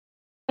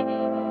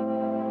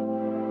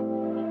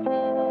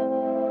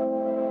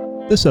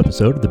This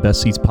episode of the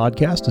Best Seats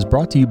podcast is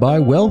brought to you by,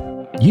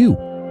 well, you.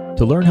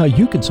 To learn how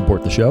you can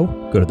support the show,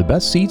 go to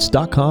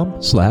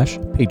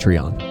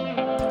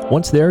thebestseats.com/Patreon.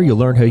 Once there, you'll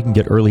learn how you can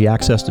get early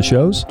access to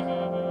shows,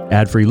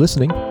 ad-free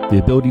listening, the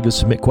ability to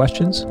submit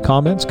questions,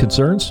 comments,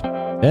 concerns,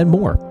 and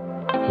more.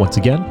 Once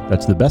again,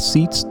 that's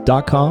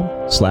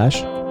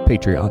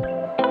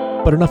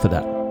thebestseats.com/Patreon. But enough of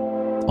that.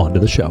 On to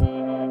the show.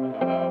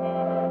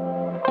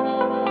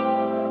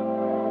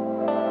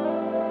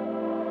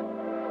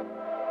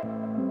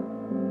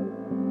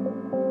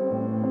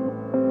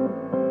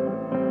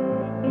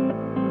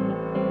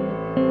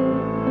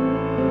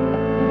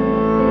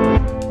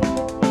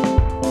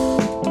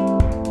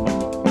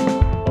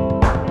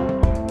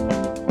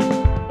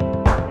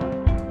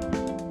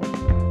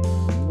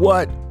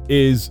 What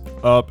is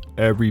up,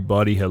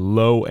 everybody?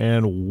 Hello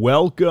and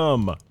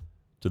welcome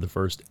to the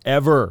first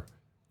ever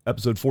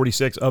episode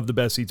 46 of the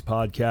Best Seats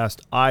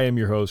podcast. I am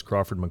your host,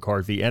 Crawford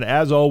McCarthy, and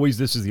as always,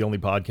 this is the only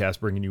podcast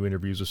bringing you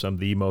interviews with some of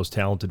the most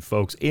talented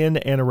folks in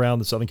and around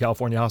the Southern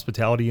California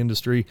hospitality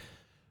industry,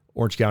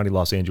 Orange County,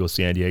 Los Angeles,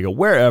 San Diego,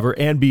 wherever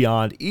and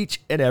beyond,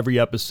 each and every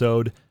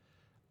episode.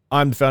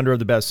 I'm the founder of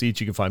The Best Seats.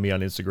 You can find me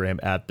on Instagram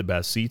at The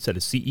Best Seats. That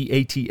is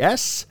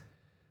CEATS.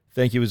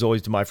 Thank you, as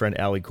always, to my friend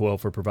Allie Coyle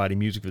for providing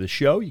music for the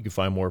show. You can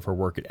find more of her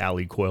work at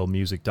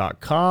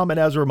alliecoylemusic.com. And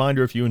as a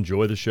reminder, if you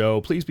enjoy the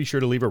show, please be sure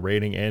to leave a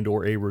rating and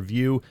or a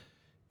review.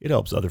 It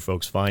helps other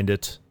folks find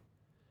it.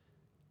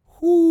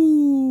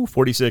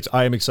 46.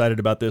 I am excited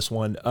about this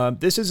one.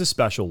 This is a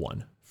special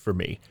one for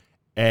me.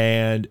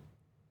 And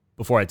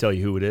before I tell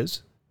you who it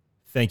is,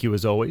 thank you,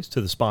 as always,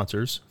 to the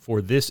sponsors for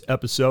this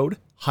episode,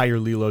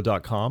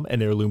 HireLilo.com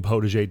and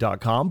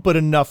HeirloomPotager.com. But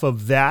enough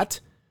of that.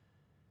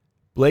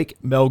 Blake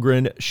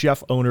Mellgren,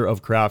 chef owner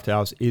of Craft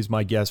House, is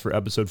my guest for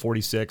episode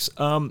 46.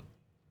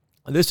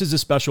 This is a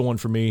special one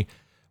for me.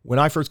 When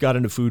I first got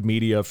into food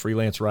media,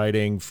 freelance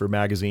writing for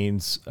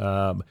magazines,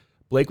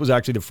 Blake was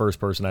actually the first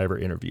person I ever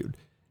interviewed.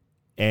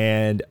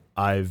 And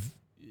I've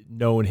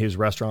known his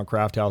restaurant,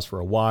 Craft House, for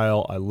a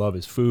while. I love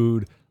his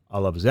food. I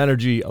love his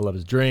energy. I love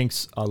his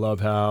drinks. I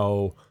love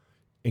how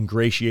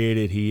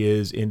ingratiated he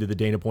is into the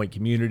Dana Point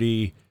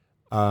community.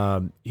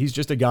 He's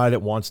just a guy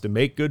that wants to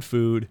make good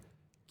food,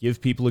 give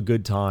people a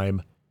good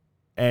time,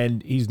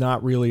 and he's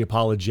not really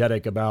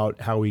apologetic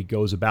about how he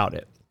goes about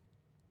it.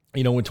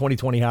 You know, when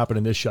 2020 happened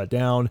and this shut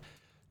down,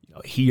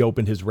 he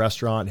opened his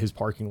restaurant, his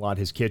parking lot,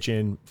 his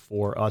kitchen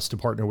for us to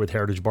partner with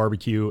Heritage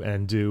Barbecue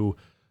and do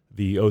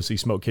the OC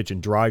Smoke Kitchen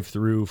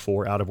drive-through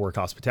for out-of-work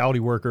hospitality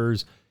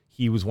workers.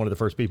 He was one of the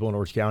first people in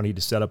Orange County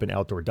to set up an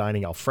outdoor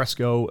dining al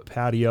fresco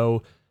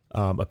patio,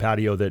 a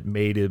patio that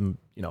made him,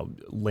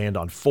 land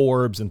on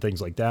Forbes and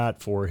things like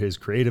that for his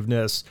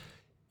creativeness.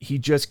 He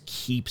just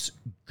keeps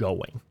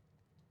going.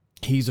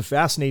 He's a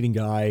fascinating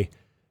guy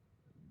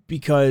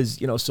because,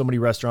 so many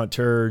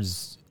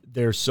restaurateurs,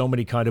 there's so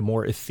many kind of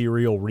more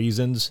ethereal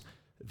reasons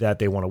that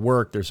they want to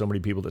work. There's so many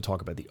people that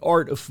talk about the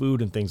art of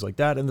food and things like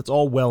that, and that's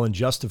all well and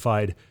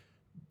justified.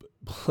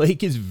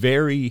 Blake is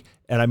very,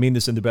 and I mean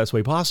this in the best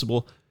way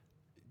possible,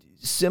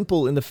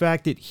 simple in the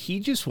fact that he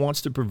just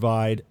wants to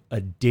provide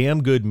a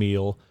damn good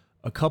meal,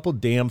 a couple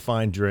damn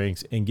fine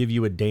drinks, and give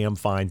you a damn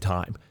fine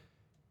time.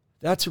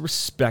 That's a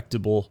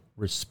respectable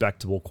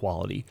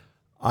quality.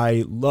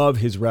 I love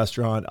his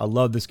restaurant. I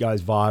love this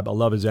guy's vibe. I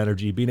love his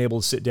energy. Being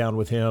able to sit down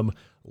with him,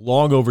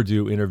 long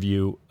overdue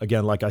interview.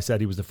 Again, like I said,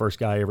 he was the first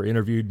guy I ever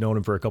interviewed, known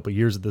him for a couple of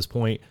years at this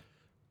point.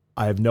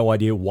 I have no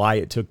idea why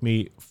it took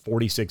me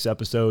 46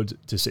 episodes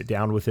to sit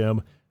down with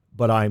him,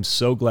 but I'm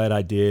so glad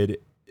I did.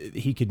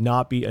 He could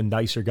not be a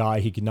nicer guy.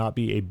 He could not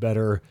be a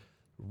better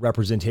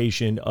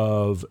representation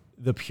of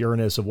the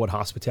pureness of what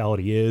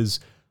hospitality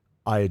is.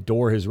 I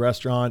adore his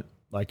restaurant.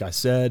 Like I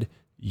said,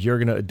 you're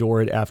going to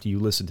adore it after you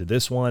listen to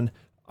this one.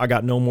 I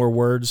got no more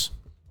words.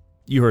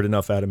 You heard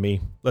enough out of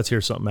me. Let's hear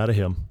something out of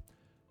him.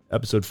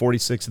 Episode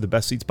 46 of the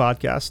Best Seats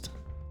podcast.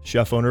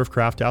 Chef owner of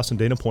Craft House in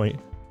Dana Point,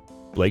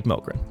 Blake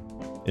Mellgren.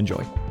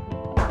 Enjoy.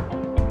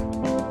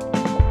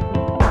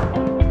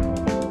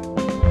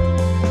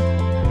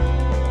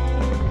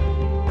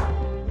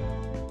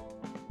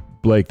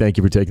 Blake, thank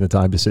you for taking the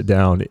time to sit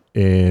down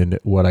in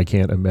what I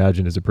can't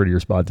imagine is a prettier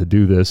spot to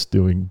do this,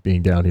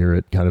 being down here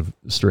at kind of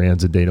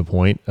Strands and Dana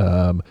Point,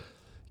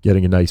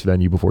 getting a nice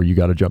venue before you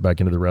got to jump back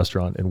into the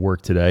restaurant and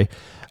work today.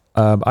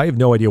 I have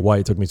no idea why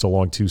it took me so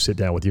long to sit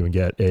down with you and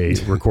get a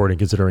recording,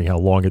 considering how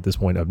long at this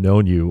point I've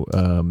known you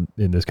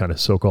in this kind of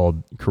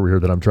so-called career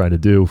that I'm trying to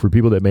do. For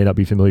people that may not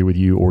be familiar with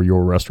you or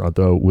your restaurant,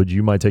 though, would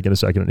you mind taking a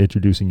second and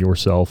introducing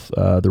yourself,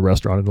 the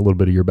restaurant, and a little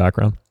bit of your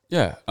background?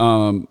 Yeah.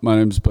 My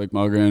name is Blake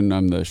Mellgren.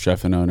 I'm the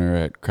chef and owner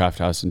at Craft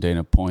House in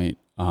Dana Point.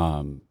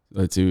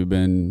 We've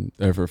been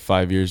there for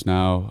 5 years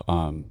now.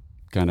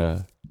 Kind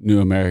of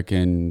new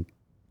American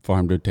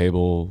farm to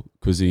table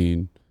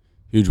cuisine,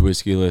 huge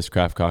whiskey list,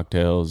 craft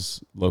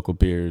cocktails, local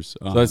beers.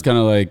 So that's kind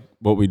of like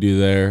what we do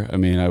there. I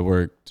mean, I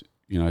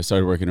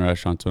started working in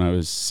restaurants when I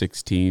was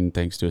 16,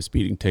 thanks to a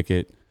speeding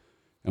ticket.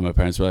 And my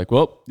parents were like,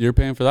 well, you're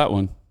paying for that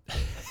one.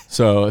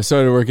 So I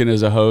started working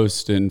as a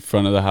host in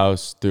front of the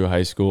house through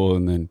high school,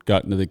 and then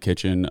got into the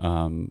kitchen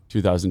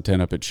 2010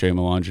 up at Chez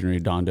Melange in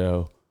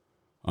Redondo.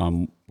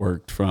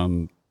 Worked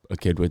from a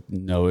kid with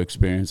no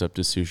experience up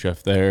to sous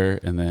chef there,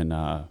 and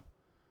then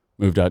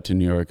moved out to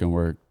New York and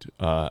worked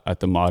at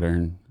the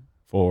Modern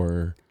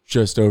for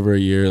just over a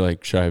year,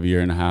 like shy of a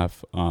year and a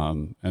half,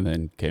 and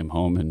then came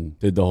home and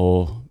did the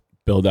whole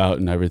build out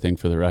and everything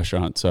for the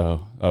restaurant.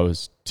 So I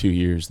was 2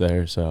 years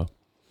there. So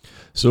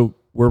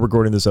we're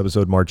recording this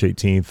episode March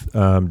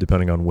 18th.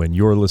 Depending on when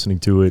you're listening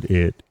to it,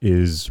 it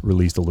is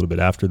released a little bit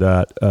after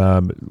that.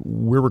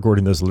 We're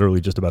recording this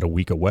literally just about a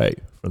week away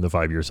from the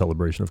 5-year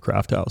celebration of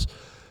Craft House.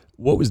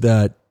 What was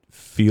that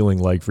feeling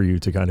like for you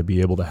to kind of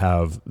be able to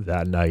have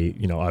that night?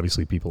 You know,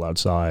 obviously people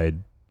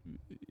outside,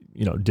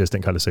 you know,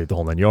 distant, kind of say the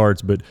whole 9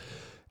 yards, but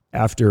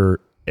after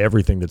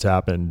everything that's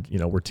happened, you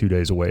know, we're 2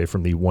 days away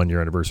from the 1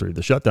 year anniversary of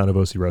the shutdown of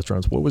OC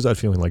Restaurants. What was that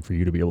feeling like for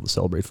you to be able to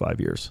celebrate 5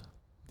 years?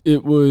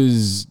 It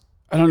was,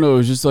 I don't know, it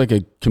was just like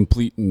a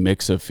complete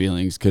mix of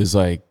feelings. Cause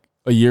like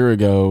a year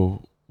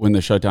ago when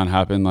the shutdown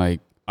happened,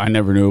 like I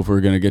never knew if we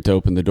were going to get to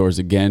open the doors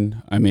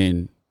again. I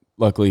mean,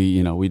 luckily,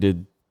 you know, we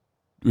didn't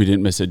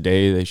miss a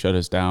day. They shut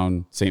us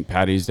down St.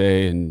 Patty's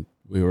Day, and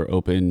we were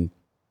open,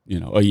 you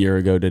know, a year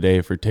ago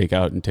today for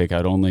takeout and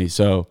takeout only.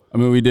 So, I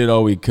mean, we did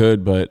all we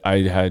could, but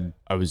I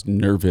was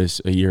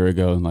nervous a year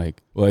ago, and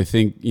like, well, I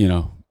think, you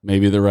know,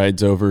 maybe the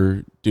ride's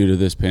over due to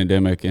this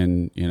pandemic,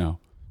 and, you know,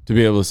 to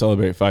be able to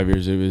celebrate 5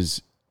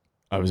 years,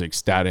 I was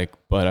ecstatic,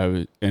 but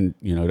and,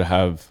 you know, to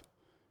have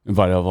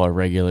invited all our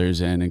regulars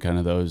in and kind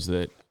of those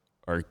that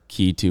are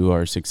key to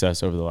our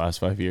success over the last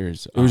 5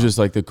 years. It was just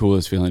like the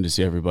coolest feeling to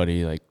see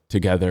everybody like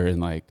together, and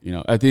like, you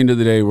know, at the end of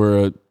the day,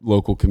 we're a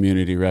local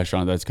community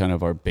restaurant. That's kind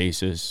of our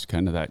basis,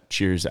 kind of that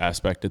cheers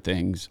aspect of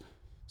things.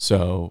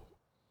 So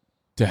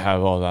to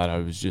have all that,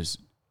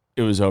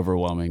 it was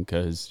overwhelming,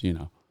 because, you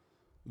know,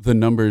 the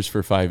numbers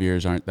for 5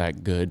 years aren't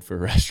that good for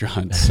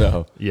restaurants.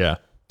 So yeah,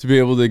 to be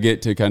able to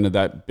get to kind of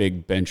that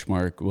big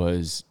benchmark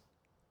was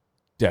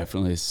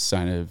definitely a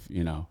sign of,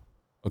 you know,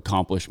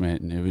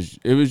 accomplishment. And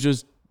it was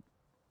just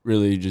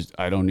really just,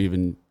 I don't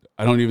even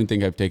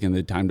think I've taken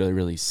the time to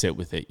really sit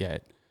with it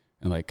yet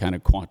and like kind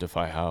of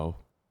quantify how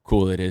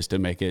cool it is to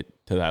make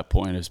it to that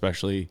point,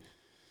 especially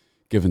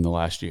given the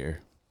last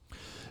year.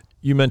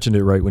 You mentioned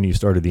it right when you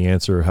started the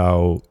answer,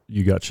 how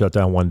you got shut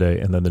down one day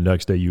and then the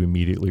next day you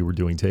immediately were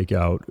doing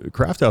takeout.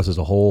 Craft House as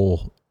a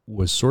whole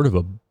was sort of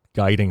a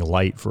guiding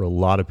light for a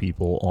lot of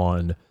people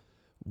on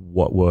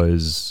what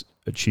was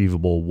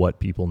achievable, what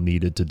people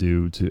needed to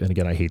do to, and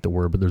again, I hate the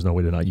word, but there's no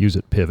way to not use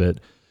it, pivot,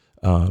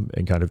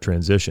 and kind of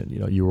transition. You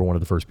know, you were one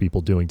of the first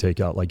people doing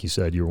takeout. Like you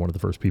said, you were one of the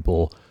first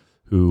people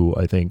who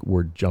I think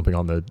were jumping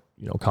on the,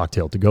 you know,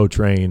 cocktail to go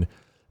train,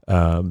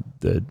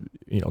 the,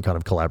 you know, kind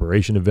of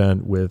collaboration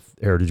event with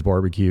Heritage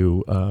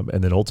Barbecue.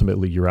 And then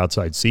ultimately your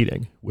outside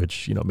seating,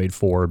 which, you know, made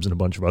Forbes and a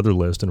bunch of other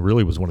lists, and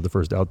really was one of the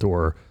first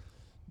outdoor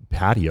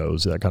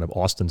patios, that kind of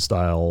Austin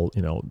style,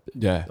 you know,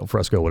 al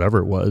fresco, whatever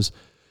it was.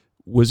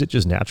 Was it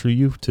just natural to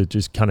you to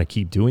just kind of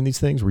keep doing these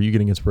things? Were you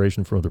getting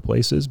inspiration from other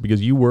places?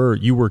 Because you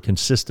were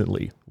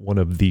consistently one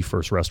of the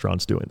first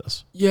restaurants doing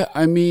this. Yeah,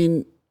 I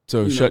mean,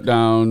 so shut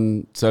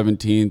down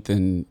 17th,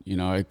 and, you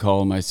know, I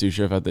call my sous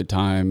chef at the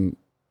time,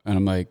 and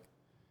I'm like,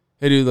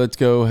 hey, dude, let's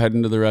go head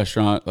into the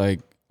restaurant like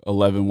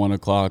 1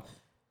 o'clock.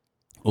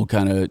 We'll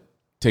kind of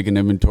take an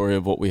inventory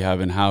of what we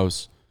have in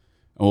house,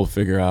 and we'll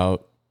figure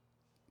out,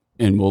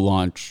 and we'll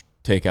launch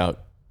takeout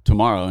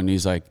tomorrow. And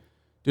he's like,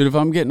 dude, if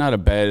I'm getting out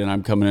of bed and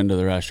I'm coming into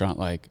the restaurant,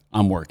 like,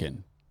 I'm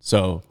working.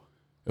 So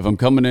if I'm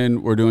coming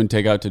in, we're doing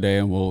takeout today,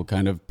 and we'll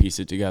kind of piece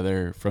it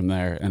together from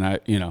there. And I,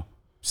 you know,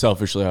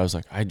 selfishly, I was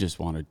like, I just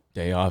want a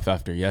day off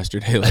after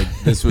yesterday. Like,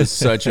 this was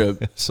such a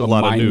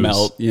mind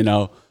melt, you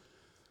know,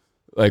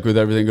 like with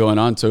everything going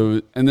on.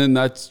 So, and then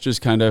that's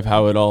just kind of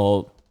how it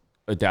all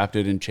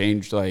adapted and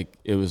changed. Like,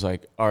 it was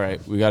like, all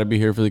right, we got to be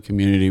here for the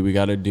community. We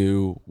got to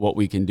do what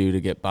we can do to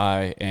get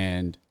by.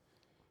 And,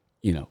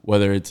 you know,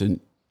 whether it's an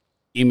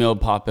email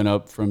popping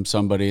up from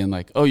somebody and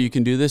like, oh, you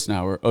can do this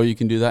now, or, oh, you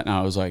can do that now.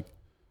 I was like,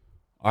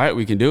 all right,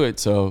 we can do it.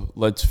 So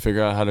let's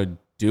figure out how to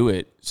do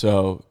it.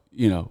 So,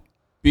 you know,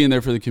 being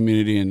there for the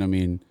community, and I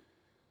mean,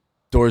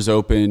 doors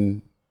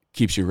open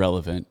keeps you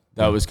relevant.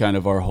 That was kind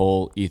of our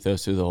whole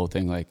ethos through the whole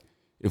thing. Like,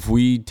 if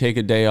we take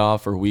a day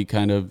off or we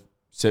kind of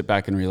sit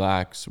back and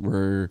relax,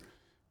 we're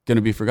going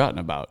to be forgotten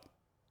about,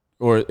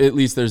 or at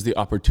least there's the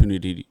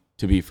opportunity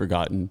to be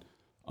forgotten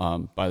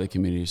by the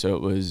community. So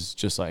it was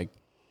just like,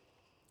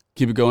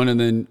 keep it going. And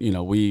then, you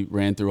know, we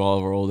ran through all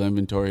of our old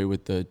inventory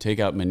with the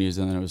takeout menus,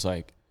 and then it was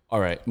like, all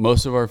right,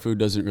 most of our food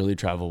doesn't really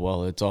travel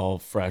well. It's all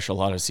fresh, a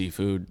lot of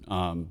seafood,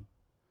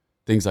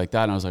 things like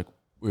that. And I was like,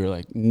 we were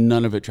like,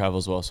 none of it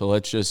travels well. So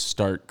let's just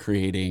start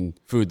creating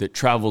food that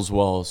travels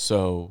well,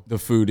 so the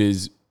food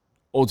is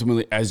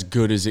ultimately as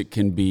good as it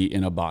can be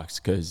in a box.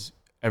 Because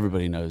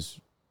everybody knows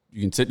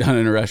you can sit down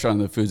in a restaurant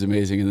and the food's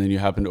amazing, and then you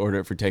happen to order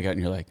it for takeout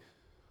and you're like,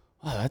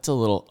 wow, that's a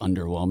little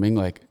underwhelming.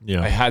 Like,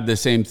 I had the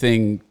same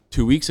thing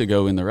 2 weeks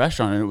ago in the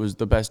restaurant and it was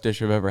the best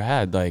dish I've ever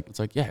had. Like, it's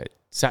like, yeah,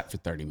 sat for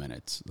 30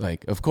 minutes.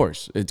 Like, of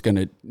course, it's going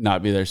to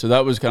not be there. So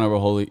that was kind of our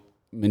whole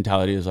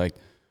mentality is like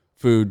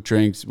food,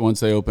 drinks. Once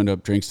they opened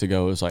up drinks to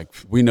go, it was like,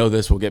 we know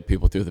this will get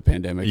people through the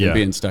pandemic and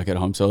being stuck at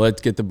home. So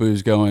let's get the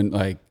booze going.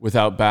 Like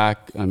without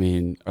back, I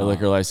mean, our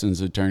liquor license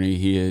attorney,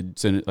 he had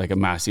sent like a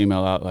mass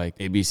email out like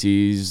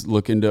ABC's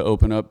looking to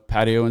open up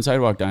patio and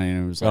sidewalk dining.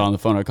 And it was on the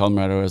phone. I called him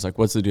right away. I was like,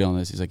 what's the deal on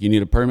this? He's like, you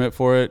need a permit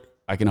for it.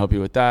 I can help you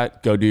with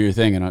that. Go do your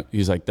thing. And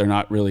he's like, they're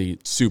not really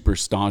super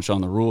staunch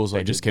on the rules.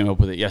 I just came up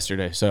with it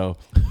yesterday. So,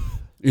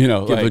 you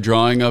know, give a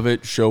drawing of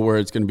it, show where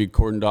it's going to be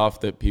cordoned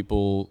off that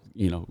people,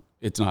 you know,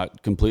 it's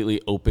not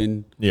completely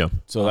open. Yeah.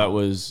 So that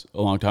was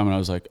a long time. And I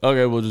was like,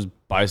 okay, we'll just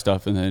buy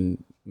stuff. And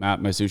then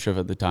Matt, my sous chef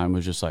at the time,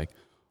 was just like,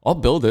 I'll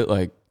build it.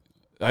 Like,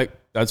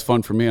 that's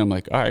fun for me. I'm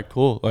like, all right,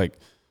 cool. Like,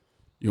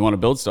 you want to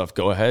build stuff,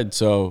 go ahead.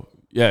 So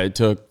yeah, it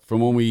took from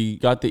when we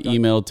got the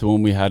email to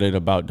when we had it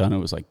about done, it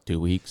was like 2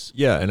 weeks.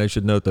 Yeah, and I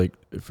should note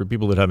that for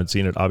people that haven't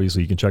seen it,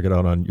 obviously you can check it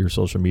out on your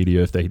social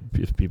media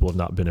if people have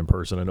not been in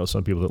person. I know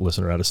some people that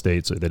listen are out of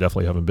state, so they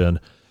definitely haven't been.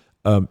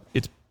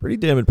 It's pretty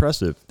damn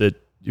impressive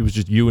that it was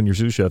just you and your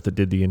sous chef that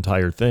did the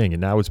entire thing, and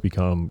now it's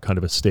become kind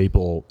of a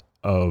staple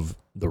of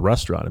the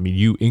restaurant. I mean,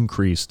 you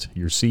increased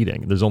your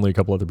seating. There's only a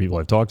couple other people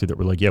I've talked to that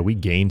were like, yeah, we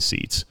gained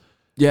seats.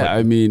 Yeah,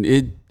 I mean,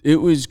 it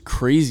was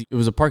crazy. It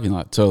was a parking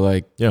lot. So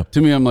like,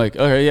 to me, I'm like,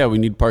 okay, yeah, we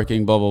need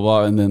parking, blah, blah,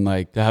 blah. And then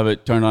like to have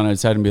it turned on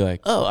its head and be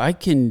like, oh, I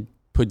can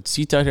put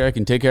seats out here. I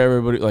can take care of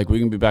everybody. Like we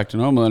can be back to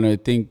normal. And I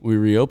think we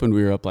reopened,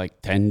 we were up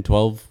like 10,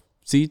 12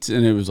 seats.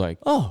 And it was like,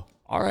 oh,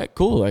 all right,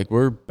 cool. Like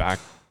we're back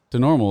to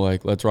normal.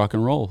 Like let's rock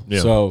and roll.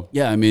 Yeah. So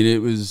yeah, I mean,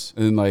 it was,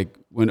 and like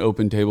when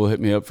Open Table hit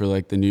me up for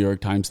like the New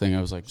York Times thing,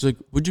 I was like,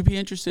 would you be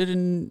interested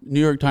in New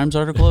York Times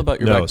article about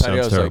your back patio?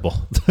 No, sounds terrible.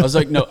 I was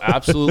like, no,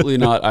 absolutely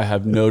not. I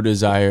have no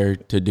desire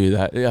to do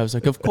that. I was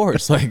like, of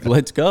course, like,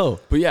 let's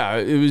go. But yeah,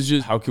 it was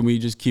just, how can we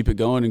just keep it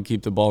going and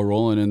keep the ball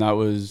rolling? And it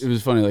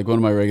was funny. Like one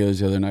of my regulars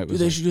the other night was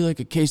they should do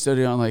like a case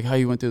study on like how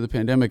you went through the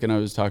pandemic. And I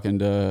was talking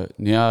to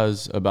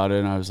Niaz about it.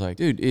 And I was like,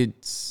 dude,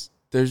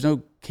 there's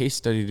no case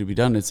study to be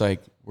done. It's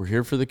like, we're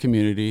here for the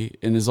community.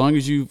 And as long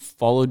as you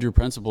followed your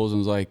principles and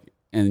was like,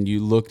 and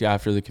you looked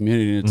after the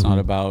community, and it's not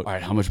about, all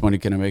right, how much money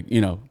can I make? You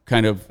know,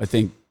 kind of, I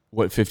think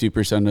what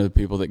 50% of the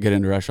people that get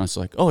into restaurants are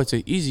like, oh, it's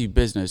an easy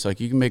business. Like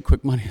you can make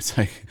quick money. It's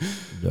like,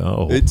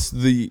 no, it's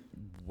the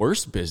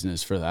worst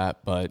business for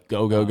that, but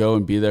go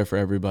and be there for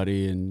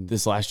everybody. And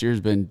this last year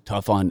has been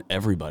tough on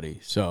everybody.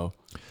 So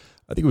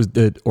I think it was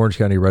the Orange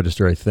County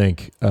Register, I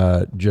think,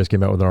 just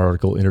came out with an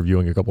article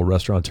interviewing a couple of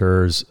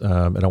restaurateurs.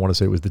 And I want to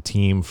say it was the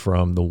team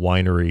from the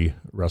Winery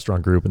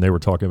Restaurant Group. And they were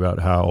talking about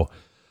how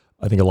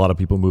I think a lot of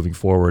people moving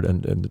forward,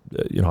 and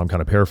you know, I'm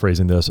kind of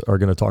paraphrasing this, are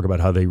going to talk about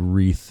how they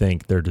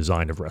rethink their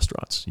design of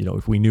restaurants. You know,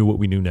 if we knew what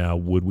we knew now,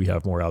 would we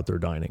have more outdoor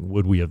dining?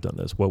 Would we have done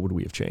this? What would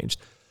we have changed?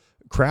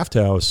 Craft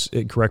House,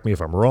 correct me if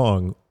I'm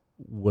wrong,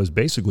 was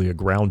basically a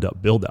ground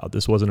up build out.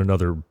 This wasn't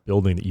another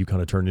building that you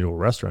kind of turned into a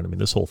restaurant. I mean,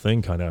 this whole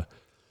thing kind of,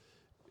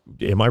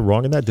 am I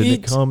wrong in that? Didn't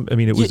it come? I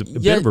mean, it was a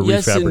bit of a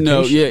refabrication. And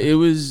no. Yeah, it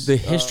was the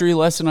history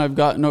lesson I've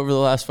gotten over the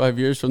last 5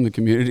 years from the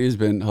community has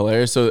been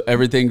hilarious. So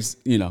everything's,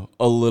 you know,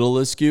 a little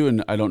askew,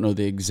 and I don't know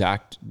the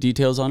exact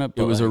details on it.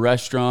 But it was a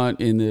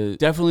restaurant in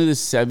definitely the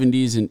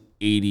 70s and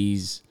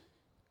 80s.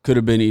 Could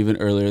have been even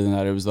earlier than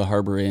that. It was the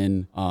Harbor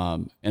Inn.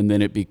 And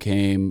then it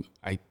became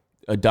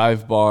a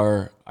dive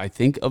bar, I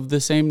think, of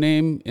the same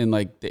name in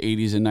like the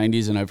 80s and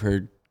 90s. And I've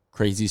heard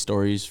crazy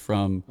stories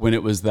from when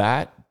it was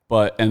that.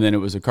 And then it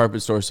was a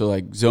carpet store. So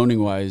like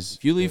zoning wise,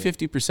 if you leave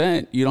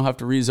 50%, you don't have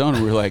to rezone.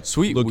 And we're like,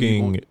 sweet.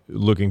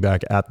 Looking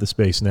back at the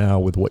space now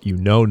with what you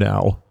know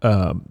now,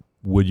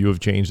 would you have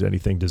changed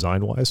anything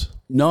design wise?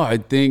 No, I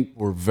think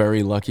we're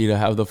very lucky to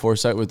have the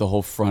foresight with the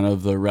whole front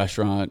of the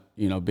restaurant,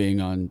 you know,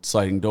 being on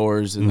sliding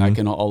doors and that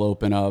can all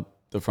open up,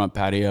 the front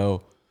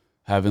patio,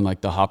 having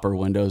like the hopper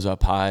windows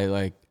up high.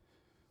 Like,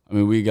 I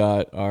mean, we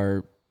got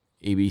our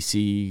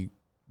ABC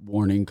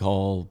warning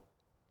call,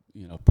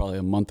 you know, probably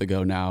a month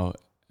ago now.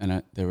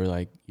 And they were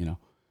like, you know,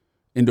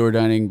 indoor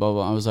dining, blah,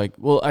 blah. I was like,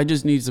 well, I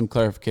just need some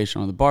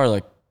clarification on the bar.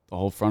 Like the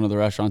whole front of the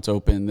restaurant's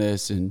open,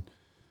 this. And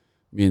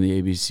me and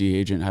the ABC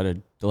agent had a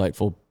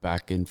delightful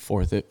back and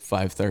forth at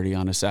 5:30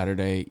 on a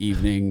Saturday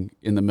evening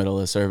in the middle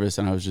of service.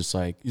 And I was just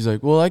like, he's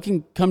like, well, I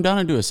can come down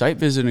and do a site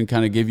visit and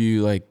kind of give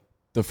you like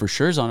the for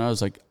sure's on it. I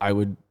was like, I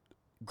would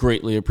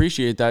greatly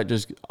appreciate that.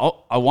 Just,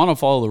 I want to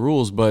follow the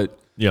rules, but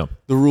yeah,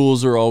 the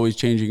rules are always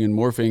changing and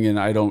morphing, and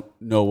I don't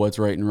know what's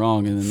right and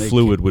wrong. And then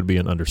fluid would be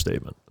an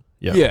understatement.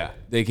 Yeah.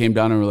 They came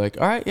down and were like,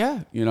 all right,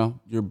 yeah, you know,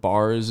 your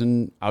bar is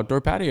an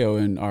outdoor patio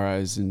in our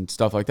eyes and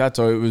stuff like that.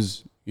 So it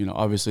was, you know,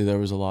 obviously there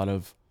was a lot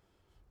of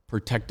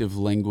protective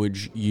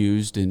language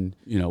used and,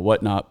 you know,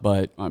 whatnot.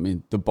 But I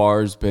mean, the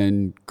bar's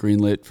been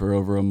greenlit for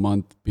over a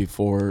month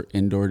before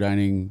indoor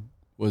dining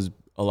was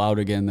allowed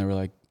again. They were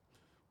like,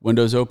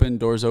 windows open,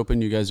 doors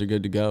open, you guys are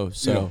good to go.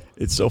 So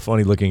it's so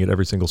funny looking at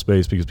every single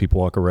space because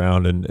people walk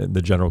around and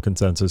the general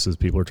consensus is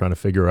people are trying to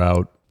figure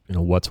out, you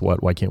know, what's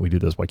what, why can't we do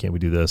this? Why can't we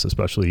do this?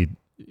 Especially,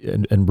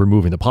 and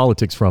removing the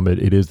politics from it,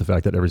 it is the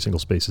fact that every single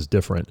space is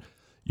different.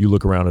 You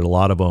look around at a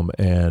lot of them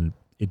and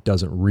it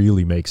doesn't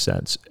really make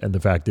sense. And the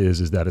fact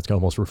is that it's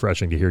almost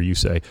refreshing to hear you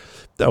say,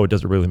 no, it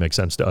doesn't really make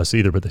sense to us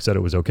either, but they said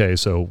it was okay,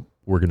 so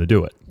we're going to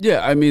do it.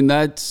 Yeah, I mean,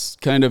 that's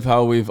kind of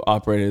how we've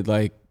operated.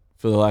 Like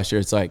for the last year,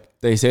 it's like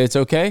they say it's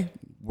okay,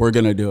 we're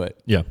going to do it.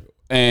 Yeah.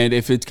 And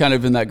if it's kind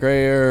of in that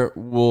gray area,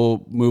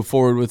 we'll move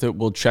forward with it.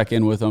 We'll check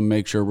in with them,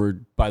 make sure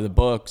we're by the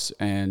books.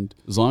 And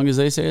as long as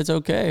they say it's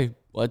okay,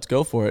 let's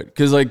go for it.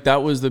 Because like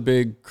that was the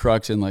big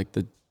crux in like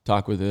the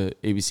talk with the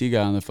ABC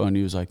guy on the phone.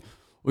 He was like,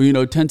 well, you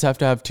know, tents have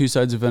to have two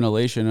sides of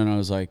ventilation. And I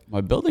was like,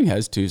 my building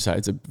has two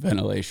sides of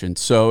ventilation.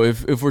 So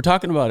if we're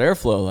talking about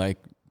airflow, like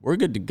we're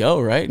good to go,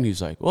 right? And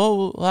he's like,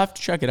 well, we'll have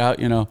to check it out.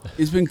 You know,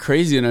 it's been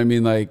crazy. And I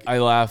mean, like I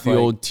laugh the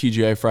old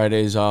TGI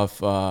Fridays off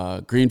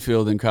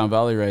Greenfield in Crown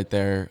Valley right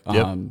there.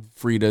 Yep.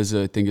 Frida's,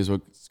 I think, is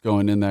what's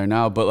going in there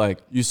now. But like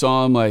you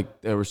saw them,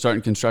 like they were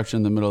starting construction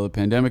in the middle of the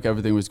pandemic.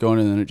 Everything was going,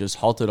 and then it just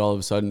halted all of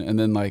a sudden. And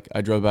then like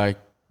I drove back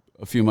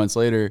a few months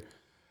later,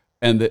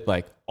 and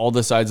like all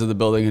the sides of the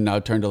building had now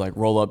turned to like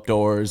roll up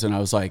doors. And I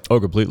was like, oh,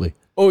 completely.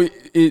 Oh,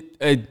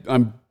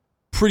 I'm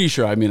pretty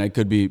sure. I mean, I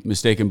could be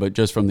mistaken, but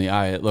just from the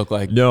eye, it looked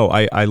like. No,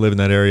 I live in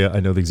that area.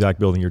 I know the exact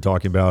building you're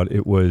talking about.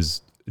 It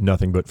was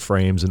nothing but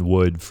frames and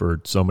wood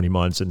for so many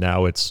months, and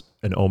now it's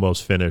an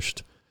almost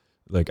finished,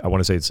 like I want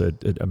to say it's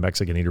a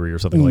Mexican eatery or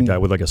something like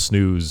that with like a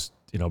snooze,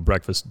 you know,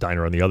 breakfast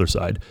diner on the other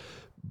side.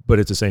 But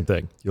it's the same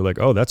thing. You're like,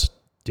 oh, that's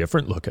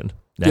different looking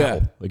now. Yeah.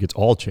 Like it's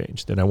all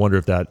changed. And I wonder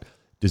if that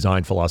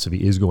design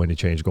philosophy is going to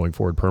change going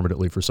forward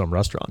permanently for some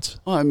restaurants.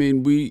 Well, I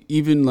mean, we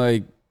even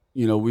like,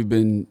 you know, we've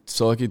been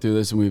so lucky through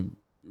this, and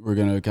we're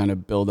going to kind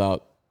of build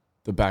out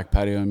the back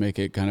patio and make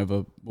it kind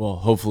of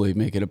hopefully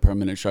make it a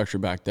permanent structure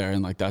back there.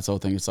 And like, that's the whole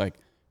thing. It's like,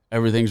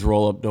 everything's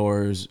roll up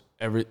doors,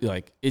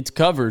 like it's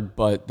covered,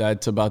 but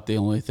that's about the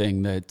only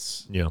thing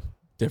that's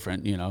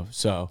different, you know?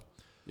 So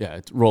yeah,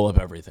 it's roll up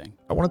everything.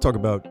 I want to talk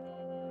about,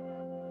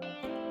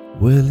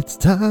 well, it's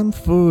time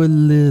for a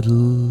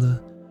little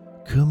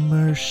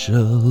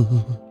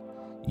commercial.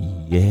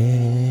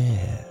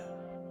 Yeah.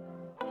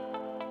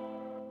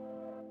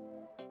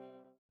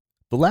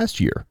 The last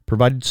year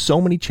provided so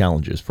many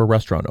challenges for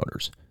restaurant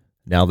owners.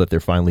 Now that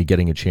they're finally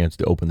getting a chance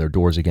to open their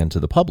doors again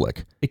to the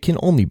public, it can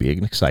only be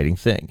an exciting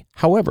thing.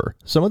 However,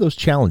 some of those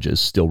challenges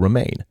still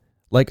remain,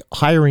 like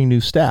hiring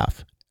new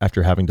staff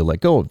after having to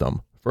let go of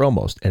them for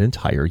almost an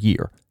entire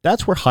year.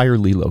 That's where Hire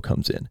Lilo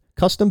comes in.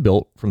 Custom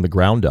built from the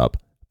ground up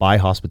by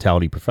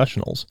hospitality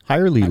professionals,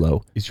 Hire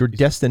Lilo is your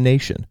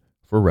destination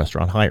for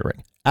restaurant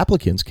hiring.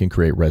 Applicants can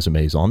create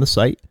resumes on the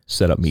site,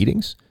 set up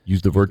meetings,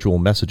 use the virtual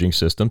messaging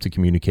system to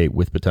communicate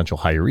with potential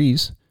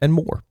hirees, and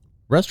more.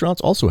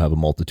 Restaurants also have a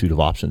multitude of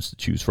options to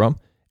choose from,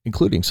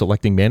 including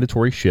selecting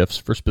mandatory shifts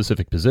for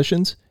specific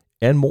positions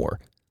and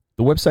more.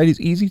 The website is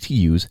easy to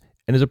use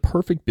and is a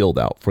perfect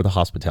build-out for the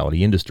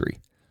hospitality industry.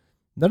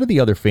 None of the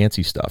other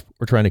fancy stuff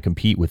or trying to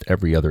compete with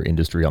every other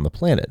industry on the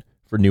planet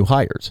for new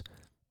hires.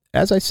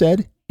 As I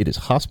said, it is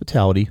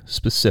hospitality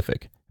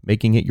specific,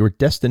 making it your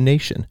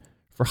destination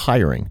for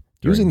hiring.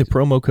 Using the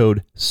promo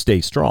code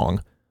STAYSTRONG,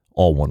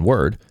 all one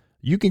word,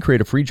 you can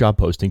create a free job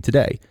posting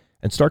today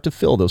and start to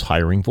fill those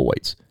hiring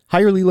voids.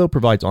 Hire Lilo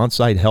provides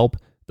on-site help.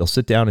 They'll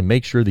sit down and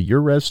make sure that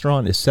your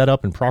restaurant is set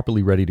up and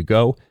properly ready to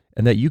go,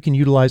 and that you can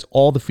utilize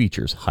all the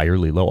features Hire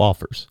Lilo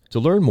offers. To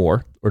learn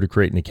more or to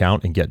create an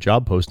account and get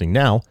job posting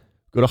now,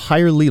 go to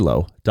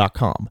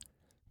hirelilo.com.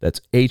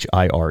 That's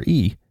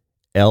HIRELILO.com.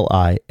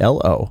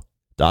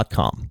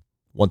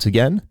 Once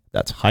again,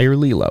 that's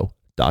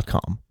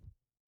hirelilo.com.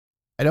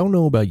 I don't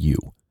know about you,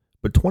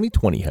 but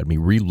 2020 had me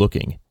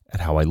re-looking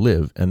at how I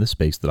live and the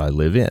space that I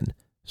live in.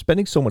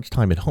 Spending so much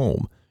time at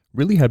home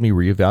really had me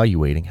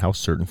reevaluating how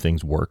certain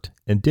things worked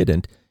and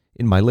didn't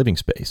in my living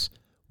space.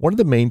 One of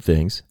the main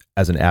things,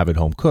 as an avid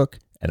home cook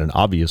and an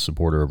obvious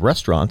supporter of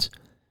restaurants,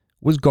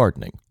 was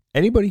gardening.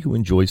 Anybody who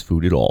enjoys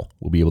food at all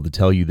will be able to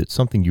tell you that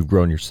something you've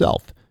grown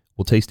yourself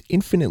will taste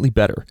infinitely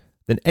better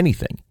than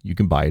anything you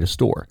can buy at a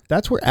store.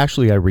 That's where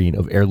Ashley Irene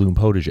of Heirloom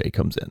Potager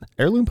comes in.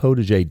 Heirloom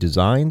Potager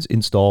designs,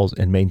 installs,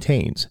 and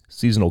maintains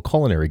seasonal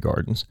culinary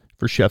gardens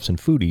for chefs and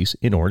foodies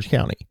in Orange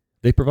County.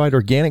 They provide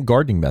organic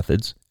gardening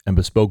methods and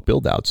bespoke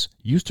build-outs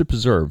used to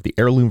preserve the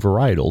heirloom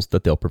varietals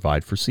that they'll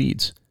provide for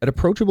seeds. An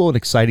approachable and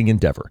exciting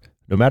endeavor,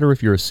 no matter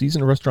if you're a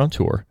seasoned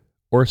restaurateur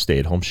or a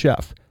stay-at-home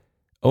chef.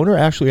 Owner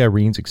Ashley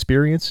Irene's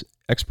experience,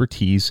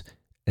 expertise,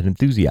 and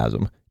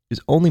enthusiasm is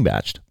only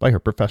matched by her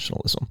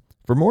professionalism.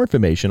 For more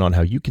information on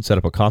how you can set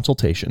up a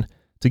consultation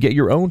to get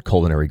your own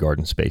culinary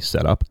garden space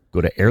set up, go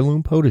to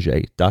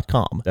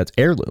heirloompotager.com. That's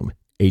heirloom,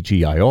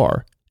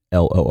 HEIRLOOM,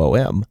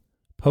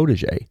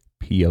 potager,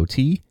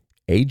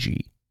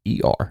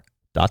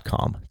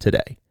 POTAGER.com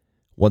today.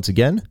 Once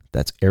again,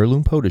 that's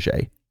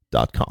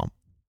heirloompotager.com.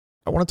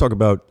 I want to talk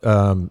about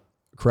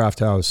Craft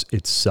House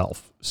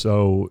itself.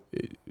 So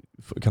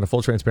kind of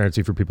full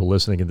transparency for people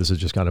listening, and this is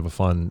just kind of a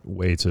fun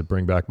way to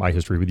bring back my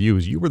history with you,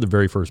 is you were the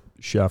very first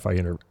chef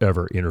I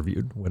ever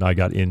interviewed when I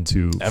got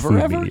into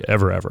food media.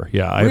 Ever.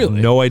 Yeah, I have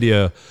no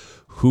idea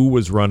who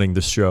was running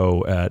the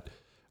show at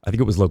I think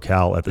it was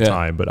Locale at the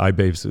time, but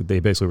they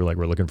basically were like,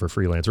 we're looking for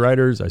freelance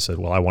writers. I said,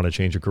 well, I want to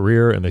change a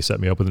career. And they set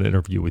me up with an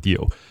interview with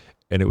you.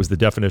 And it was the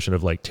definition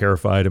of like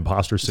terrified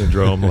imposter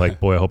syndrome. Like,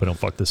 boy, I hope I don't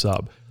fuck this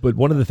up. But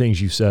one of the things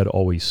you said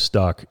always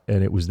stuck.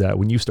 And it was that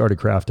when you started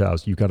Craft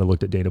House, you kind of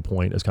looked at Dana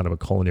Point as kind of a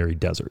culinary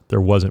desert.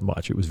 There wasn't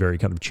much. It was very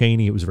kind of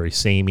chainy. It was very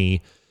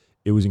samey.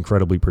 It was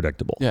incredibly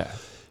predictable. Yeah.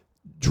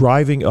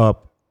 Driving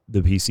up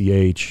the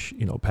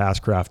PCH,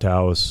 past Craft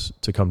House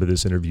to come to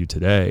this interview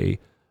today,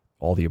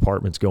 all the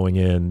apartments going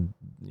in,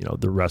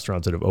 the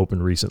restaurants that have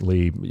opened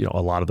recently,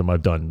 a lot of them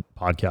I've done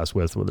podcasts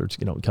with, whether it's,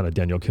 kind of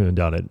Daniel Kuhn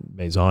down at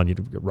Maison,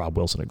 you've got Rob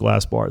Wilson at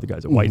Glass Bar, the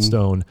guys at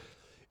Whitestone.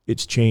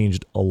 It's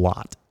changed a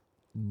lot.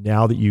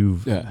 Now that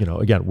you've,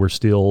 again, we're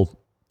still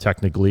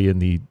technically in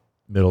the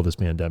middle of this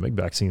pandemic,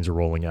 vaccines are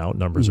rolling out,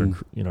 numbers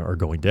are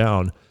going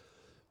down.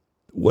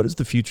 What does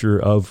the future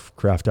of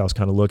Craft House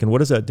kind of look, and what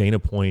does that Dana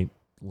Point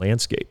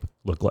landscape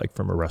look like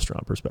from a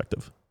restaurant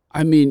perspective?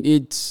 I mean,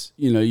 it's,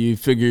 you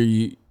figure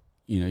you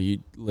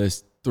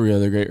list 3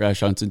 other great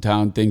restaurants in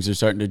town. Things are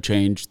starting to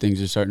change.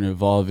 Things are starting to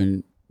evolve.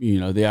 And,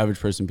 the average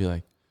person be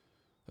like,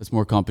 that's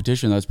more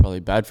competition. That's probably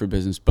bad for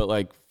business. But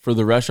like for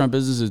the restaurant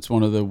business, it's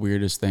one of the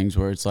weirdest things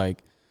where it's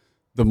like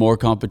the more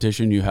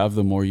competition you have,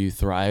 the more you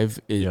thrive.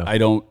 I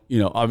don't,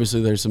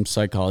 obviously there's some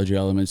psychology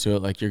elements to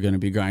it. Like you're going to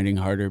be grinding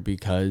harder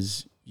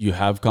because you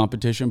have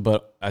competition.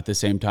 But at the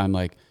same time,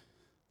 like,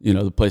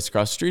 the place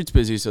across the street's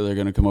busy, so they're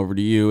going to come over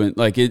to you. And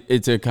like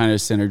it's a kind of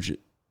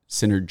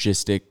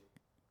synergistic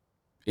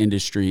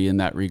industry in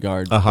that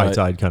regard. A high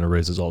tide kind of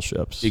raises all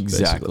ships.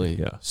 Exactly.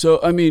 Yeah.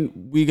 So, I mean,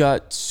 we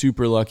got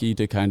super lucky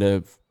to kind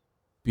of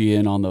be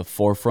in on the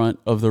forefront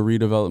of the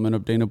redevelopment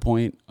of Dana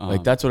Point.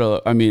 Like that's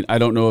what I mean. I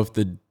don't know if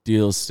the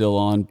deal's still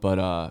on, but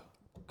God,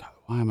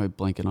 why am I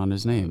blanking on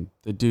his name?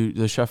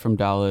 The chef from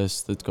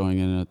Dallas that's going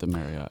in at the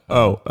Marriott.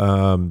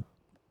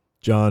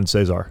 John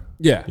Cesar.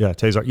 Yeah. Yeah.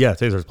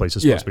 Cesar's place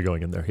is supposed to be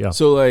going in there. Yeah.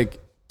 So like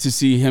to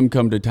see him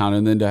come to town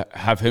and then to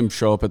have him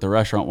show up at the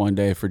restaurant one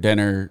day for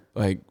dinner,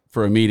 like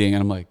for a meeting.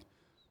 And I'm like,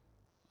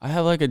 I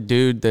have like a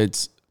dude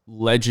that's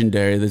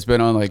legendary that's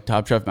been on like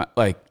Top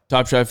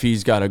Chef.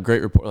 He's got a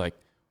great report. Like,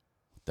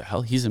 what the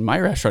hell? He's in my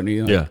restaurant.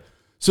 Like,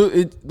 so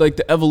it like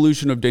the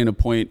evolution of Dana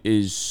Point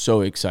is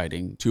so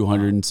exciting.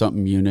 200 and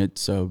something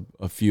units, so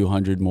a few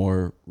hundred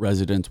more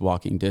residents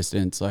walking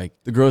distance. Like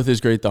the growth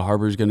is great. The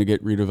harbor is going to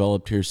get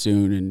redeveloped here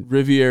soon. And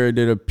Riviera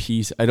did a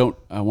piece. I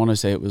want to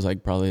say it was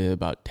like probably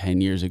about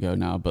 10 years ago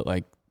now, but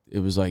like it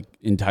was like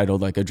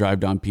entitled like a drive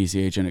down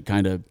PCH, and it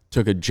kind of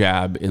took a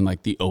jab in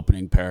like the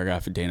opening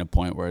paragraph of Dana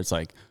Point where it's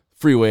like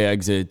freeway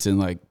exits and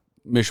like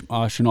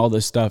mishmash and all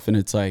this stuff. And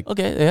it's like,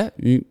 okay, yeah,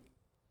 you're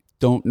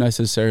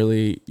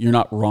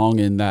not wrong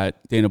in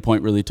that Dana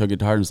Point really took it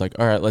to heart and was like,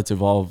 all right, let's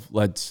evolve.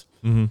 Let's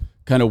kind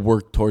of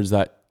work towards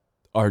that,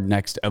 our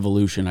next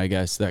evolution, I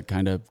guess, that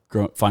kind of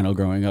final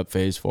growing up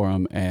phase for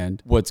them.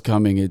 And what's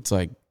coming, it's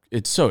like,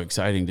 it's so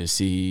exciting to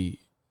see.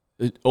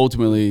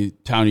 Ultimately,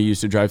 town you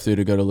used to drive through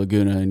to go to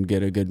Laguna and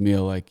get a good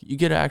meal, like you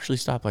get to actually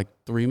stop like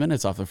 3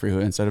 minutes off the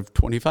freeway instead of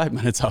 25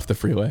 minutes off the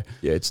freeway.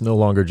 Yeah, it's no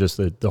longer just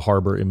the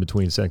harbor in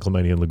between San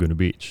Clemente and Laguna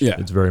Beach. Yeah,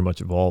 it's very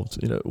much evolved.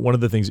 One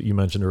of the things that you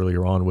mentioned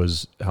earlier on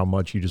was how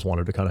much you just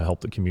wanted to kind of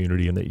help the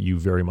community, and that you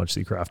very much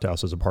see Craft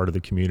House as a part of the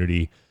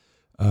community.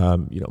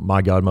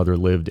 My godmother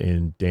lived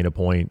in Dana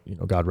Point,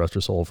 God rest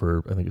her soul,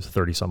 for I think it was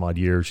 30 some odd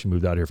years. She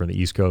moved out here from the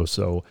East Coast.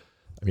 So,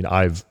 I mean,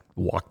 I've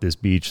walked this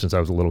beach since I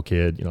was a little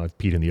kid. I've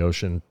peed in the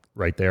ocean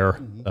right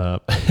there.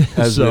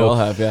 As we all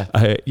have, yeah.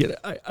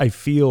 I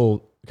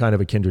feel kind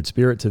of a kindred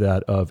spirit to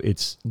that of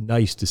it's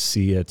nice to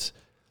see it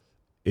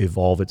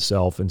evolve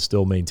itself and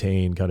still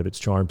maintain kind of its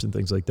charms and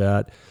things like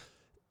that.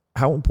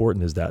 How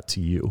important is that to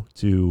you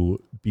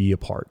to be a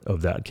part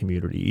of that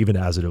community, even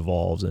as it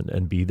evolves,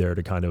 and be there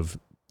to kind of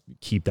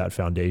keep that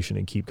foundation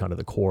and keep kind of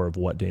the core of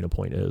what Dana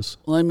Point is?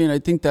 Well, I mean, I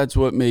think that's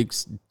what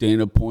makes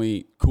Dana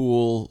Point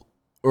cool,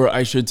 or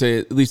I should say,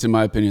 at least in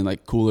my opinion,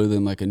 like cooler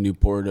than like a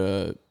Newport,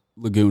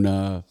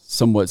 Laguna,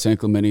 somewhat San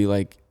Clemente.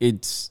 Like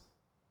it's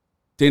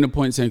Dana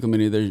Point, San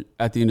Clemente. They're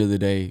at the end of the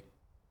day,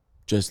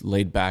 just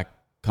laid back,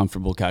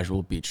 comfortable,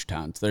 casual beach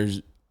towns.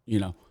 There's,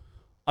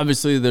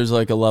 obviously there's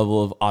like a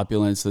level of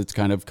opulence that's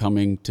kind of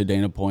coming to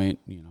Dana Point,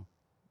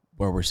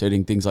 where we're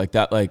sitting, things like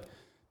that. Like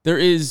there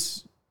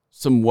is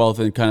some wealth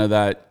and kind of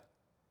that,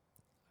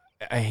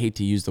 I hate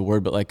to use the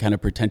word, but like kind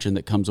of pretension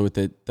that comes with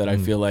it that I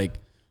feel like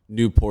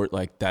Newport,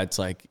 like that's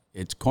like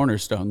its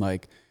cornerstone.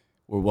 Like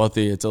we're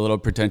wealthy. It's a little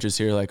pretentious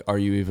here. Like, are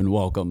you even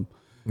welcome?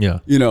 Yeah.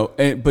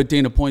 But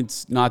Dana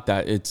Point's not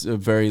that. It's a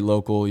very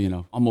local,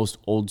 almost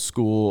old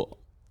school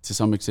to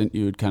some extent.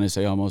 You would kind of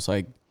say almost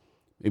like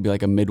maybe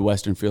like a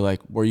Midwestern feel,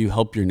 like where you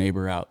help your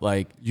neighbor out.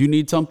 Like you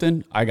need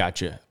something, I got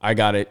you. I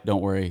got it.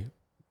 Don't worry.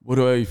 What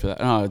do I owe you for that?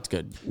 Oh, it's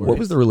good. What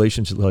was the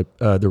relationship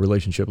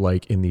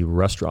like? In the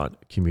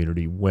restaurant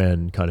community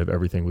when kind of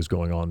everything was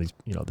going on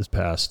this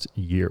past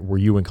year? Were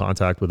you in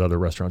contact with other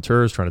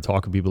restaurateurs, trying to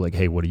talk to people like,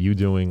 hey, what are you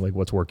doing? Like,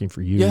 what's working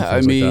for you? Yeah,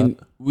 I mean,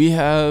 we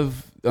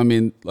have. I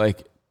mean,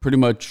 like pretty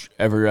much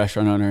every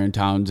restaurant owner in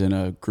town's in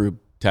a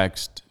group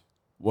text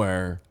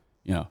where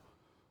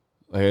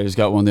Like I just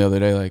got one the other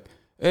day, like,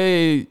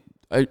 hey,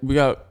 we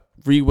got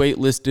re-wait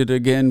listed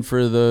again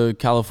for the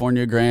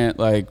California grant.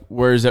 Like,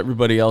 where's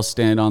everybody else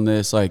stand on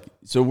this? Like,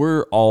 so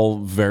we're all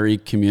very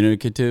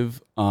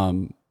communicative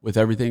with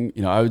everything.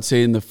 You know, I would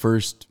say in the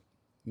first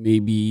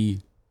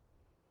maybe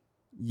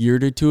year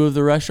to two of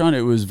the restaurant,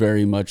 it was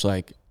very much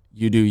like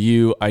you do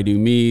you, I do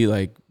me.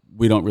 Like,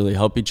 we don't really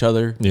help each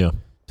other. Yeah.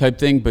 Type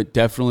thing. But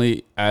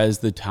definitely as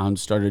the town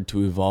started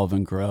to evolve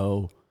and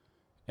grow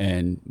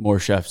and more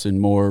chefs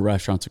and more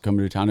restaurants are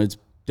coming to town, it's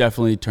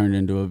definitely turned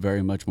into a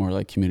very much more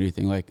like community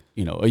thing. Like,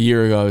 you know, a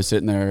year ago I was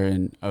sitting there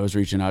and I was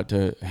reaching out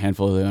to a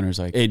handful of the owners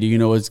like, hey, do you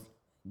know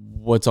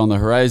what's on the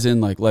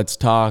horizon? Like, let's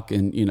talk.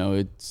 And, you know,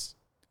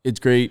 it's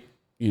great,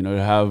 you know,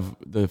 to have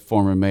the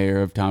former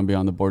mayor of town be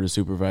on the board of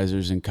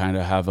supervisors and kind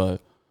of have a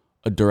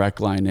direct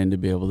line in to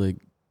be able to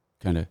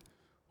kind of,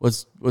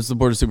 what's the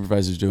board of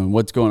supervisors doing?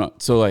 What's going on?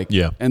 So like,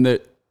 yeah. And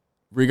that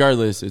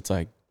regardless, it's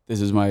like,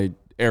 this is my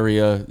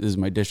area, this is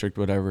my district,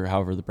 whatever,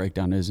 however the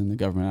breakdown is in the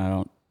government. I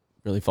don't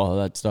really follow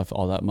that stuff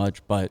all that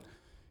much, but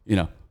you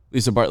know,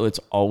 Lisa Bartlett's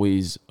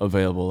always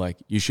available. Like,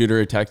 you shoot her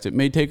a text, it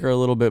may take her a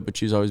little bit, but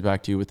she's always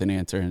back to you with an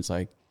answer. And it's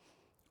like,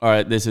 all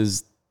right, this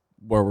is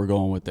where we're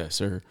going with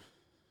this. Or,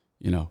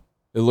 you know,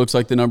 it looks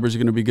like the numbers are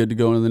going to be good to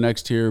go into the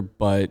next tier,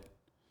 but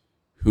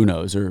who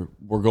knows? Or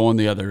we're going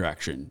the other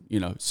direction, you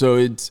know? So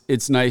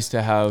it's nice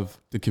to have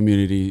the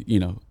community, you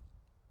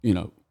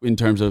know, in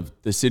terms of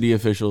the city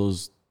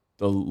officials,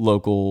 the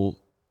local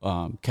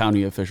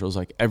county officials,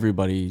 like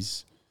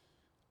everybody's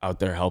out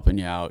there helping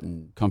you out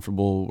and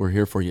comfortable. We're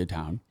here for you,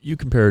 town. You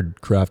compared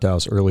Craft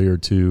House earlier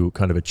to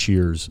kind of a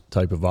Cheers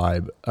type of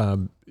vibe.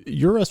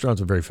 Your restaurant's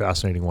a very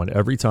fascinating one.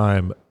 Every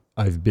time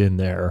I've been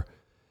there,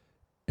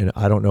 and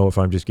I don't know if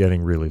I'm just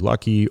getting really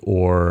lucky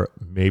or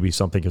maybe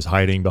something is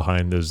hiding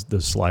behind those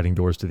sliding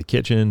doors to the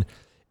kitchen.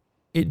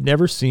 It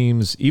never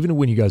seems, even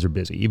when you guys are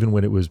busy, even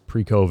when it was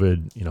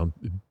pre-COVID, you know,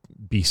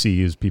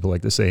 BC, as people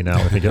like to say now.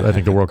 I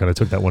think the world kind of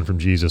took that one from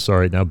Jesus.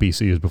 Sorry, now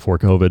BC is before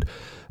COVID.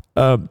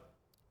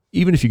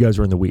 Even if you guys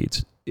are in the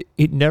weeds,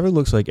 it never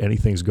looks like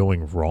anything's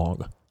going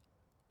wrong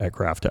at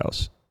Craft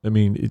House. I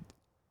mean,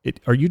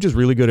 are you just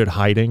really good at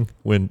hiding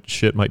when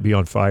shit might be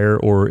on fire,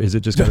 or is it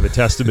just kind of a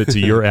testament to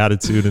your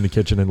attitude in the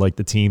kitchen and like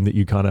the team that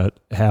you kind of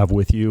have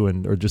with you,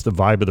 and or just the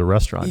vibe of the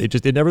restaurant?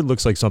 It never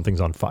looks like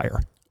something's on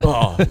fire.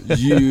 Oh,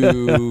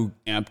 you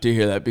amped to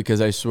hear that,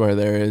 because I swear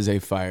there is a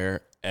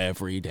fire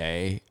every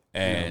day,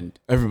 and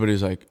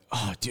everybody's like,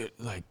 "Oh, dude,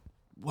 like,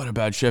 what a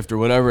bad shift," or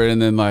whatever.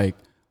 And then like,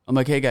 I'm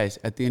like, hey guys,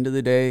 at the end of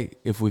the day,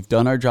 if we've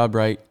done our job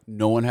right,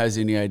 no one has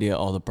any idea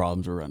all the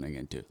problems we're running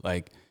into.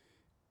 Like,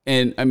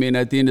 and I mean,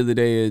 at the end of the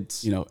day,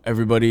 it's, you know,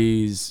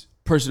 everybody's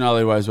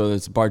personality wise, whether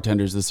it's the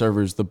bartenders, the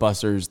servers, the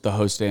bussers, the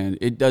host stand,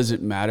 it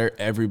doesn't matter.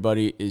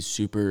 Everybody is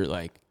super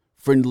like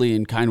friendly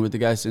and kind with the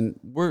guests. And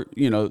we're,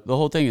 you know, the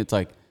whole thing, it's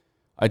like,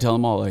 I tell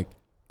them all, like,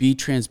 be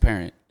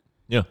transparent.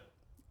 Yeah.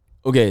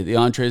 Okay, the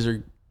entrees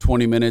are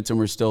 20 minutes and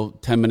we're still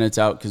 10 minutes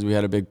out because we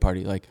had a big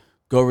party. Like,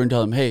 go over and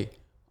tell them, hey,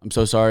 I'm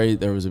so sorry,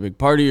 there was a big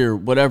party or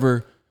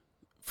whatever.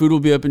 Food will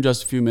be up in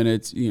just a few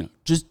minutes. You know,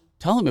 just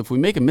tell them if we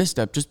make a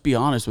misstep, just be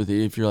honest with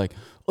it. If you're like,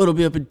 oh, it'll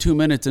be up in 2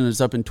 minutes and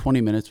it's up in 20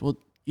 minutes, well,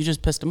 you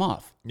just pissed them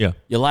off. Yeah.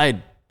 You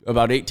lied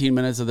about 18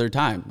 minutes of their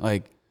time.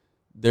 Like,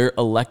 they're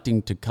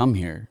electing to come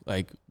here.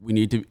 Like, we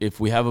need to, if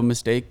we have a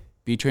mistake,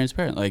 be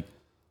transparent. Like,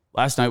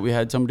 last night we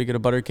had somebody get a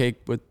butter cake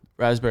with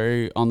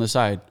raspberry on the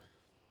side.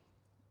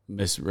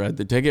 Misread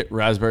the ticket,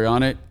 raspberry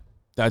on it.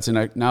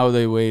 Now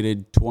they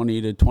waited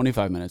 20 to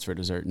 25 minutes for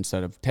dessert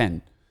instead of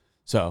 10.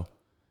 So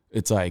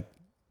it's like,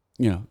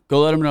 you know,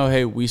 go let them know,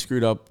 hey, we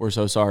screwed up. We're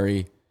so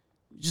sorry.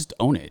 Just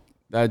own it.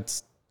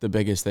 That's the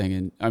biggest thing.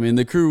 And I mean,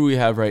 the crew we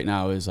have right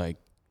now is like,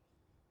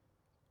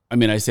 I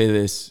mean, I say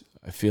this,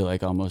 I feel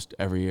like almost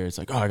every year. It's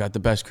like, oh, I got the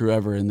best crew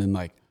ever. And then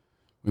like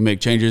we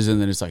make changes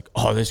and then it's like,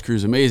 oh, this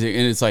crew's amazing.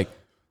 And it's like,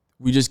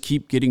 we just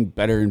keep getting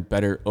better and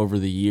better over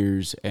the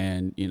years.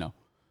 And, you know,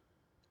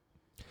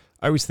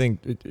 I always think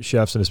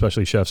chefs, and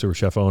especially chefs who are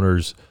chef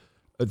owners,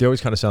 they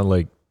always kind of sound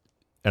like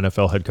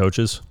NFL head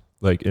coaches.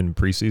 Like in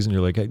preseason,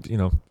 you're like, hey, you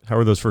know, how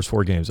are those first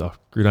 4 games? Oh,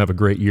 you're going to have a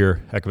great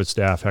year, heck of a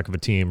staff, heck of a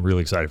team,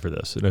 really excited for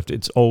this. And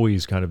it's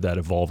always kind of that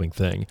evolving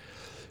thing.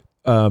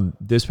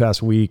 This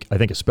past week, I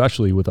think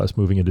especially with us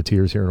moving into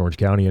tiers here in Orange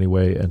County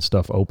anyway and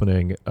stuff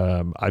opening,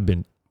 I've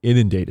been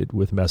inundated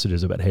with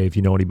messages about, hey, if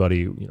you know anybody,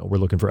 you know, we're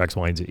looking for X,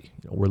 Y, and Z.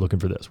 You know, we're looking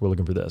for this, we're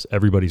looking for this.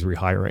 Everybody's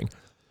rehiring.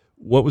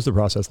 What was the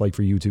process like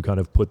for you to kind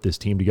of put this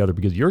team together?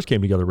 Because yours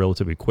came together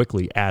relatively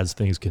quickly as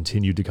things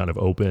continued to kind of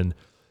open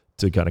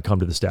to kind of come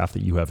to the staff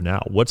that you have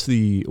now. What's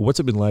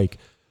it been like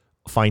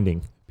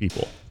finding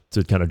people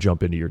to kind of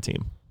jump into your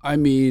team? I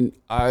mean,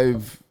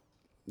 I've,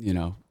 you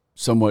know,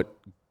 somewhat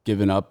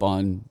given up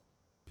on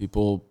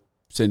people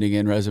sending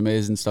in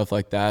resumes and stuff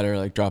like that, or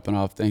like dropping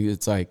off things.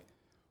 It's like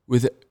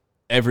with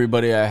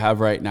everybody I have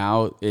right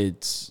now,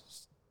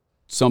 it's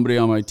somebody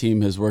on my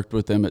team has worked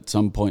with them at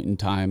some point in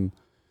time,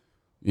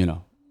 you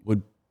know,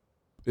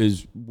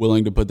 is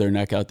willing to put their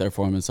neck out there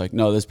for them. It's like,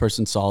 no, this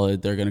person's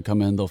solid. They're going to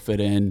come in, they'll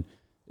fit in.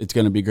 it's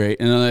going to be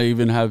great. And then I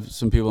even have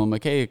some people, I'm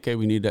like, hey, okay,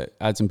 we need to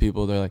add some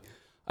people. They're like,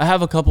 I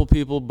have a couple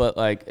people, but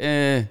like,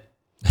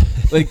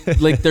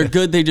 like they're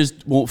good. They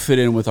just won't fit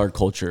in with our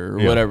culture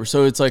or whatever.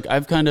 So it's like,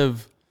 I've kind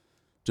of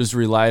just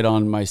relied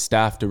on my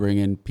staff to bring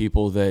in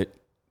people that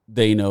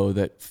they know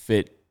that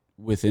fit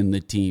within the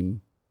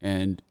team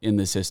and in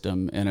the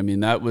system. And I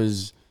mean, that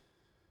was,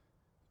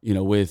 you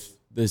know, with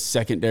the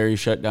secondary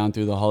shutdown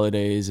through the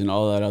holidays and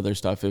all that other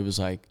stuff, it was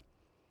like,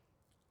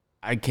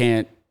 I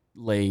can't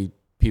lay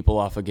people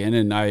off again.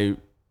 And I,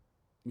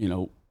 you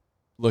know,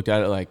 looked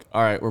at it like,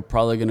 all right, we're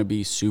probably going to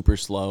be super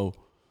slow,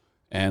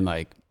 and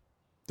like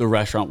the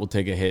restaurant will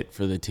take a hit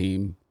for the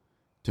team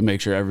to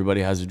make sure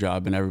everybody has a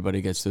job and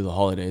everybody gets through the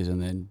holidays.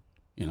 And then,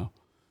 you know,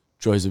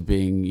 joys of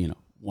being, you know,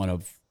 one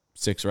of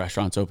 6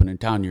 restaurants open in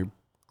town, you're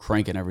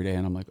cranking every day.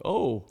 And I'm like,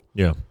 oh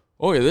yeah,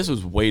 this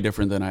was way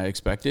different than I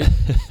expected.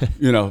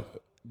 You know,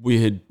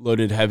 we had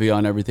loaded heavy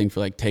on everything for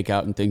like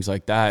takeout and things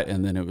like that.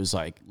 And then it was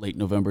like late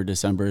November,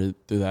 December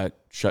through that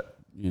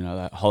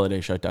that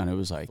holiday shutdown, it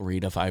was like 3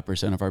 to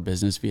 5% of our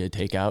business via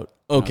takeout.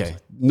 Okay. Like,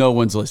 no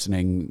one's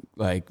listening.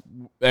 Like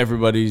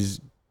everybody's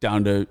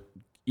down to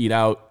eat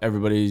out.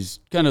 Everybody's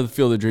kind of the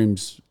Field of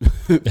Dreams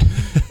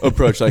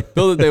approach. Like,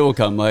 build it, they will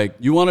come. Like,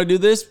 you want to do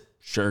this?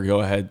 Sure, go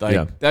ahead.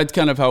 Like that's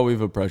kind of how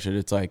we've approached it.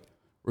 It's like,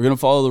 we're going to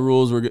follow the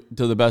rules. We're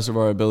to the best of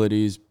our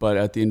abilities. But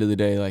at the end of the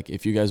day, like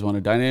if you guys want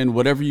to dine in,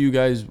 whatever you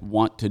guys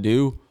want to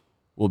do,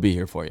 we'll be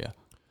here for you.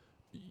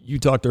 You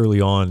talked early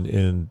on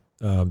in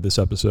this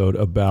episode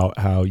about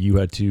how you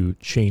had to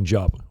change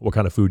up what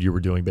kind of food you were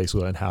doing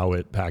basically and how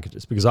it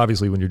packages. Because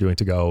obviously when you're doing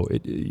to go,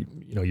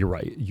 you know, you're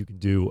right. You can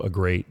do a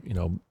great, you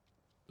know,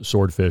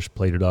 swordfish,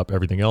 plated up,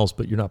 everything else,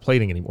 but you're not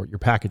plating anymore. You're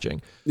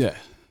packaging. Yeah.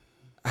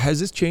 Has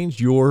this changed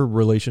your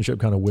relationship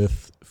kind of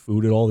with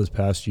food at all this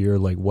past year?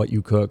 Like what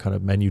you cook, kind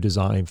of menu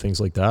design, things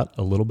like that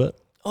a little bit?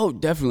 Oh,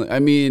 definitely. I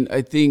mean,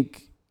 I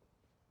think,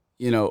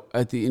 you know,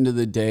 at the end of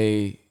the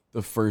day,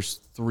 the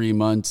first 3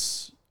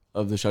 months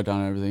of the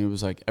shutdown and everything, it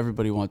was like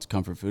everybody wants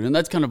comfort food. And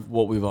that's kind of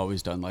what we've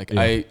always done. Like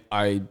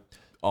I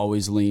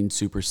always lean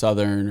super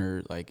Southern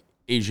or like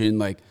Asian,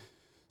 like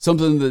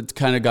something that's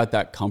kind of got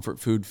that comfort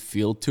food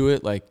feel to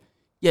it. Like,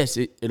 yes,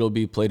 it'll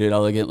be plated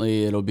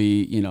elegantly. It'll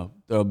be, you know,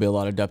 there'll be a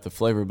lot of depth of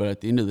flavor, but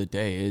at the end of the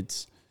day,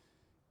 it's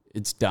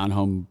down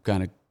home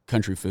kind of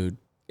country food.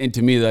 And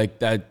to me, like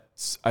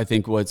that's, I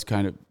think what's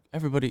kind of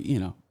everybody, you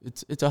know,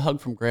 it's a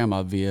hug from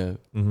grandma via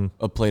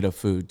a plate of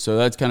food. So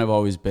that's kind of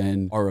always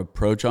been our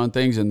approach on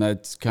things. And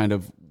that's kind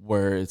of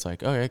where it's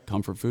like, okay,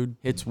 comfort food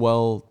hits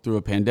well through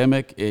a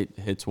pandemic. It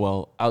hits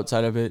well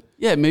outside of it.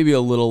 Yeah, maybe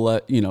a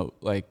little, you know,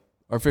 like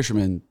our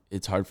fishermen,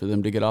 it's hard for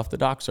them to get off the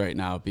docks right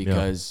now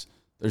because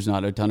there's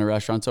not a ton of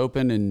restaurants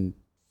open and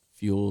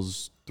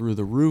fuel's through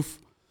the roof.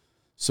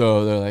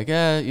 So they're like,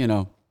 you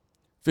know,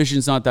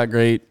 fishing's not that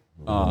great.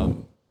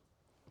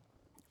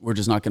 We're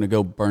just not going to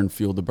go burn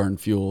fuel to burn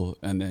fuel.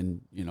 And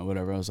then, you know,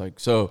 whatever. I was like,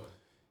 so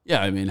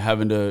yeah, I mean,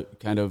 having to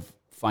kind of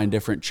find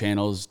different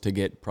channels to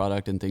get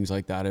product and things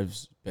like that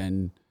has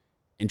been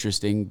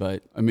interesting.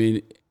 But I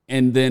mean,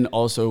 and then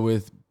also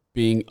with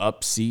being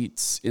up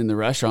seats in the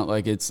restaurant,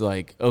 like it's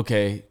like,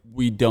 okay,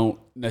 we don't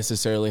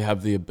necessarily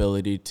have the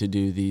ability to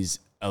do these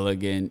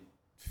elegant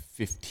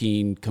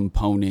 15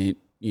 component,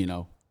 you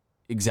know,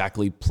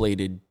 exactly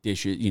plated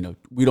dishes. You know,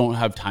 we don't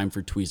have time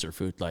for tweezer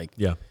food. Like,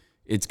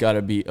 it's got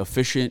to be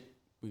efficient.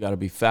 We got to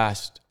be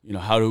fast. You know,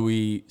 how do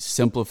we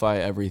simplify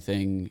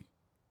everything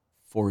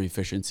for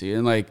efficiency?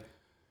 And like,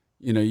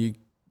 you know, you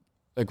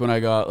like when I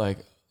got like,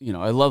 you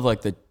know, I love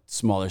like the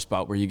smaller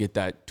spot where you get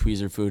that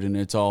tweezer food and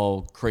it's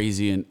all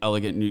crazy and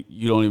elegant and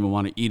you don't even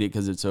want to eat it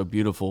because it's so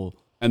beautiful.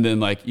 And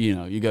then like, you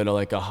know, you go to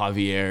like a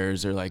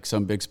Javier's or like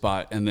some big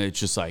spot and then it's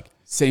just like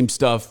same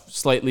stuff,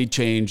 slightly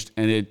changed,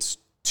 and it's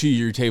to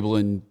your table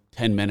in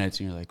 10 minutes.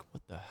 And you're like,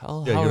 what the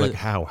hell? Yeah, you're like,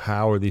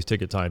 how are these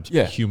ticket times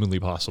humanly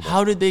possible?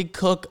 How did they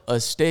cook a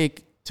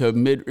steak to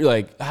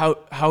like,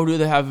 how do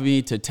they have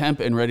me to temp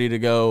and ready to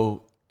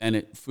go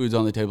and food's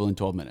on the table in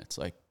 12 minutes?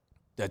 Like,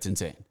 that's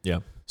insane. Yeah.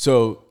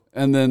 So,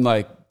 and then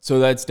like, so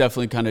that's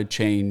definitely kind of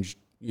changed,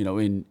 you know,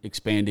 in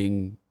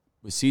expanding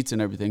with seats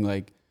and everything,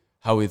 like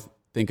how we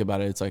think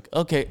about it. It's like,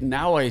 okay,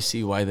 now I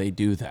see why they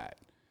do that.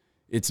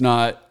 It's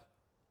not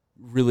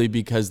really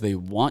because they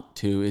want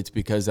to, it's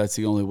because that's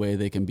the only way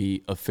they can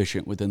be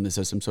efficient within the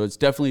system. So it's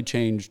definitely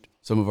changed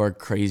some of our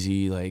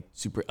crazy, like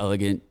super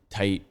elegant,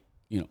 tight,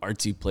 you know,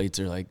 artsy plates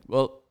are like,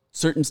 well,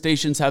 certain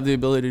stations have the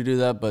ability to do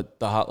that, but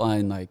the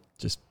hotline, like,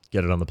 just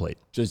get it on the plate.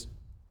 Just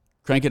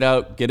crank it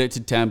out, get it to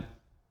temp,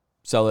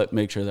 sell it,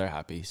 make sure they're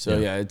happy. So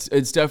yeah,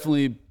 it's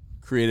definitely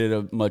created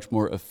a much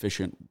more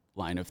efficient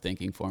line of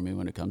thinking for me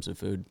when it comes to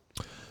food.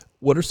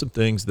 What are some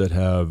things that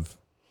have,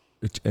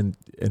 and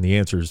the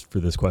answers for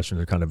this question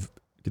are kind of,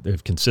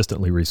 they've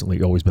consistently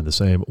recently always been the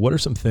same. What are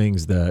some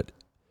things that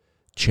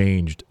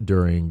changed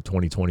during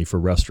 2020 for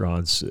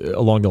restaurants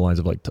along the lines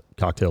of like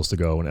cocktails to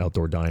go and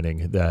outdoor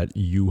dining that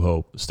you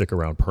hope stick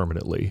around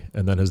permanently?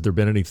 And then has there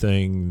been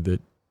anything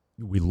that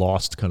we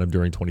lost kind of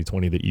during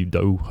 2020 that you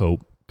do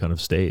hope kind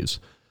of stays?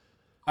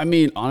 I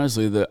mean,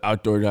 honestly, the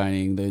outdoor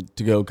dining, the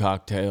to-go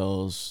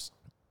cocktails,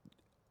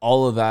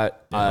 all of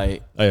that, Yeah.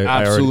 I I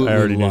absolutely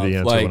already love. knew the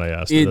answer Like, when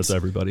I asked it. That's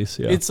everybody's.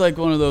 Yeah. It's like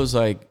one of those,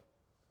 like,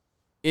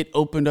 it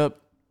opened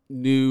up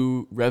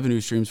new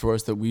revenue streams for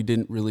us that we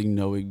didn't really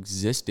know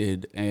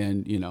existed.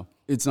 And,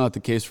 it's not the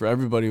case for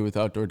everybody with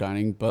outdoor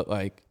dining, but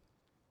like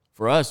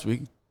for us,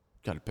 we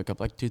got to pick up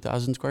like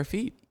 2,000 square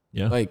feet.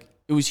 Yeah. Like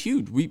it was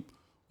huge. We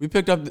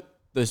picked up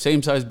the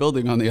same size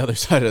building on the other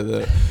side of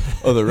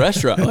the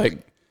restaurant. Like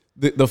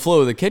the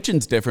flow of the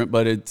kitchen's different,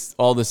 but it's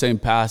all the same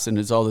pass and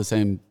it's all the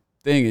same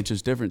thing. It's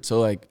just different.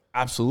 So like,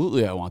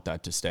 absolutely, I want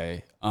that to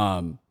stay.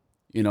 And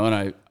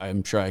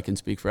I'm sure I can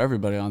speak for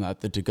everybody on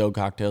that. The to-go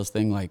cocktails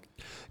thing, like...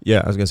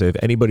 Yeah, I was going to say, if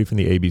anybody from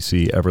the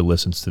ABC ever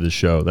listens to the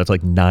show, that's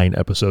like 9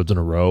 episodes in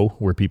a row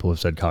where people have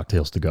said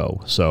cocktails to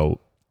go. So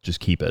just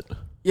keep it.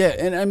 Yeah,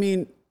 and I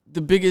mean,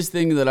 the biggest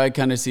thing that I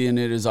kind of see in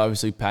it is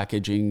obviously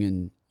packaging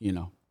and,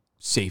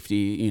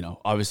 safety.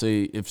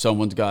 Obviously, if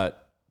someone's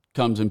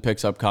comes and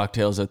picks up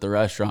cocktails at the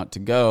restaurant to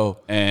go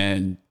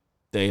and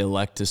they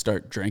elect to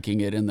start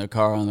drinking it in their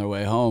car on their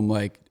way home,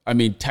 like, I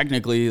mean,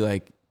 technically,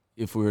 like,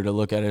 if we were to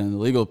look at it in the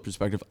legal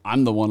perspective,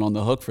 I'm the one on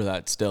the hook for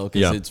that still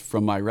because it's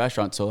from my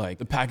restaurant. So like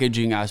the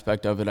packaging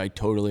aspect of it, I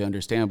totally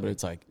understand, but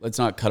it's like, let's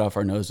not cut off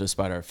our nose to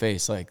spite our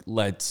face. Like,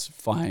 let's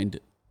find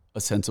a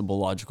sensible,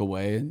 logical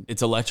way. And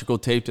it's electrical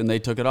taped and they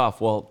took it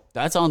off. Well,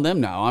 that's on them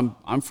now.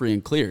 I'm free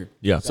and clear.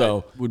 Yeah.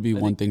 So would be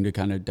one thing to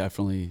kind of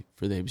definitely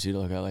for the ABC to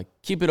look at, like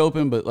keep it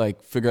open, but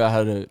like figure out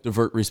how to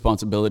divert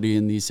responsibility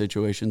in these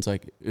situations.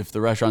 Like if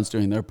the restaurant's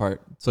doing their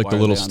part, it's like the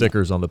little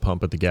stickers on the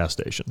pump at the gas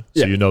station.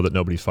 So you know that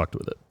nobody fucked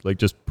with it. Like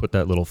just put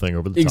that little thing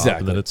over the top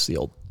and then it's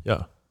sealed.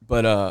 Yeah.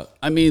 But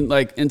I mean,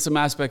 like in some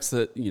aspects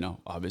that,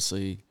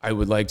 obviously I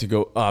would like to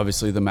go,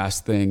 obviously the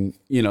mask thing,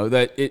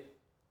 that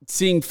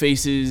seeing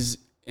faces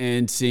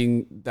and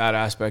seeing that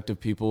aspect of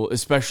people,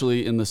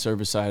 especially in the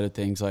service side of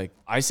things. Like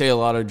I say a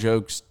lot of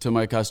jokes to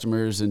my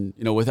customers and,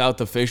 without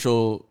the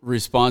facial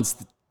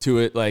response to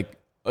it, like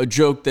a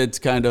joke that's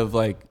kind of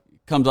like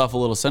comes off a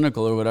little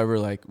cynical or whatever,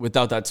 like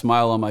without that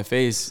smile on my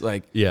face,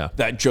 like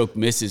that joke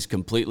misses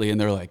completely. And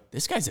they're like,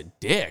 this guy's a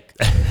dick.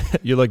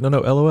 You're like, no,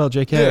 LOL,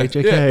 JK,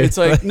 JK. Yeah. It's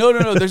like,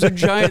 no. There's a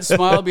giant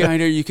smile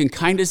behind here. You can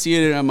kind of see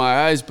it in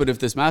my eyes, but if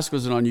this mask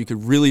wasn't on, you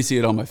could really see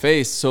it on my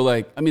face. So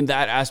like, I mean,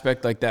 that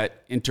aspect, like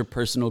that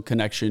interpersonal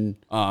connection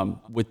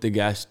with the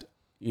guest,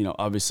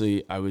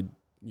 obviously I would,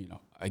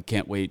 I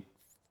can't wait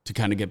to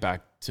kind of get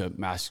back to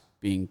masks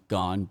being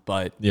gone,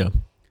 but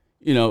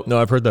no,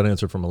 I've heard that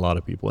answer from a lot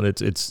of people, and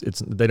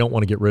it's they don't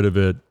want to get rid of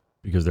it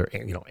because they're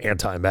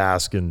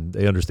anti-mask and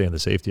they understand the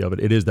safety of it.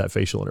 It is that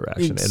facial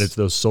interaction, and it's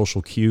those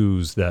social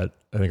cues that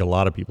I think a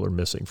lot of people are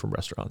missing from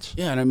restaurants.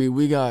 Yeah, and I mean,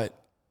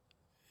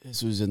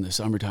 this was in the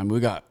summertime, we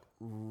got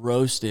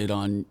roasted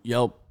on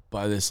Yelp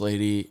by this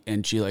lady,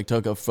 and she like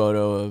took a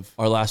photo of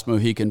our last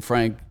Mohican,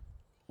 Frank,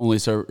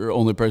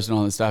 only person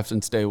on the staff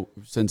since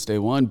day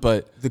one,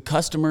 but the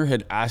customer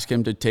had asked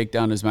him to take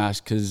down his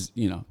mask because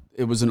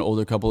it was an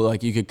older couple.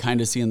 Like you could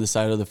kind of see in the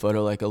side of the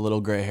photo, like a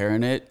little gray hair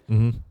in it.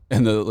 Mm-hmm.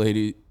 And the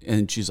lady,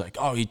 and she's like,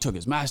 oh, he took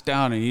his mask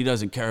down and he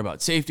doesn't care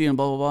about safety and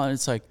blah, blah, blah. And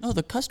it's like, no,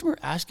 the customer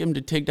asked him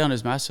to take down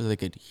his mask so they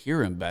could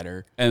hear him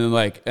better. And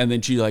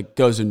then she like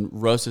goes and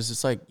roasts us.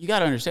 It's like, you got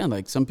to understand,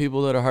 like some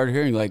people that are hard of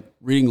hearing, like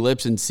reading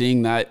lips and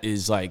seeing that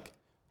is like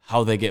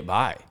how they get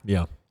by.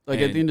 Yeah. Like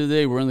at the end of the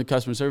day, we're in the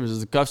customer service.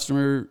 As the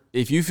customer,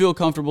 if you feel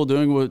comfortable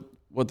doing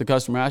what the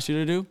customer asks you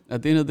to do,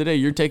 at the end of the day,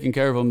 you're taking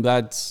care of them.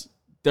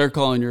 They're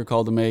calling your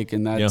call to make,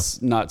 and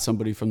that's not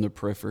somebody from the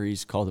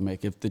periphery's call to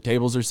make. If the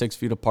tables are 6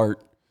 feet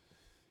apart,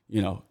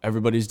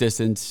 everybody's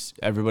distance,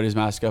 everybody's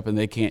masked up, and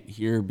they can't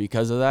hear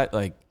because of that,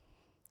 like,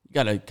 you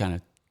got to kind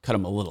of cut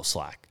them a little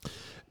slack.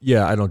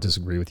 Yeah, I don't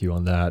disagree with you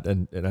on that.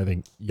 And I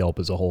think Yelp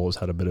as a whole has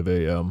had a bit of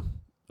a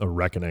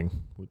reckoning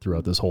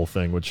throughout this whole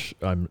thing, which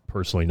I'm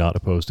personally not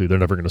opposed to. They're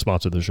never going to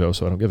sponsor the show,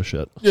 so I don't give a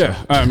shit. Yeah,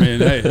 so. I mean,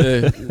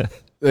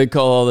 they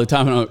call all the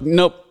time, and I'm like,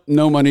 nope,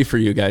 no money for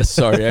you guys.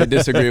 Sorry, I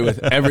disagree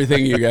with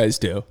everything you guys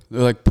do.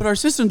 They're like, but our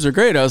systems are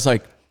great. I was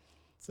like,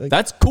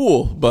 that's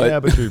cool, but... Yeah,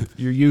 but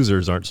your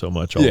users aren't so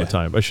much all the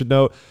time. I should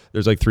know,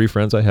 there's like 3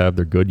 friends I have.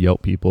 They're good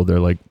Yelp people. They're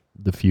like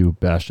the few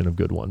bastion of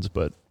good ones,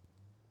 but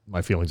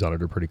my feelings on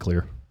it are pretty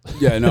clear.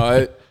 Yeah, no,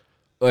 I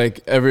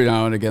like every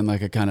now and again,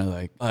 like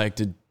I like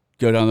to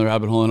go down the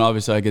rabbit hole, and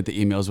obviously I get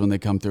the emails when they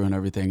come through and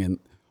everything, and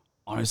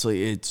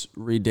honestly, it's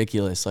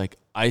ridiculous. Like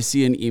I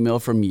see an email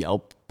from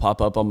Yelp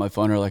pop up on my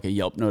phone, or like a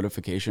Yelp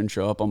notification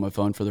show up on my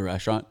phone for the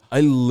restaurant.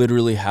 I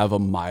literally have a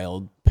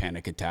mild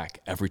panic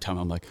attack every time.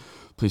 I'm like,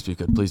 please be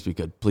good, please be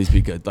good, please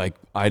be good. Like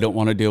I don't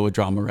want to deal with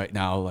drama right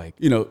now. Like,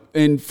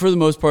 and for the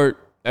most part,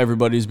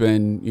 everybody's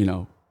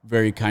been,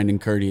 very kind and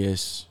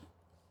courteous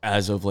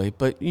as of late,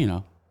 but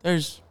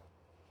there's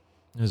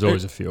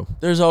always a few.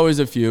 There's always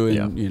a few,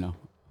 and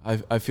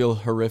I feel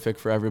horrific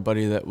for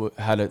everybody that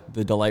had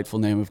the delightful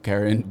name of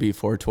Karen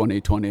before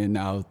 2020, and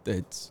now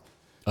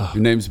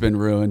your name's been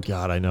ruined.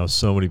 God, I know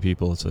so many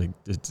people. It's like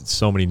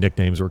so many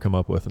nicknames were come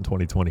up with in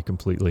 2020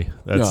 completely.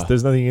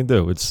 There's nothing you can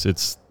do.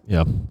 It's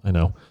I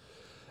know.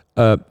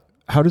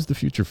 How does the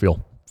future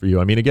feel for you?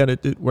 I mean, again,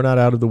 we're not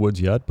out of the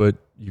woods yet, but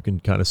you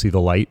can kind of see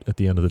the light at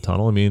the end of the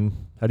tunnel. I mean,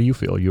 how do you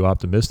feel? Are you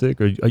optimistic?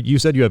 Or you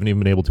said you haven't even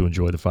been able to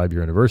enjoy the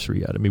 5-year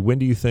anniversary yet. I mean, when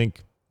do you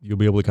think you'll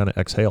be able to kind of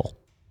exhale?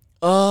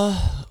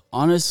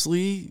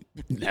 Honestly,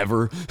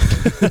 never.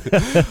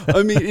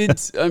 I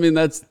mean,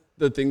 that's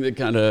the thing that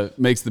kind of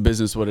makes the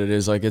business what it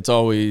is. Like,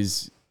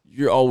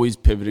 you're always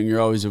pivoting,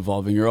 you're always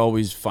evolving, you're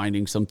always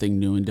finding something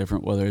new and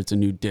different, whether it's a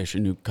new dish, a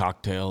new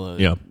cocktail,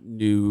 a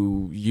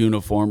new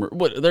uniform, or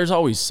what. There's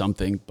always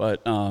something.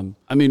 But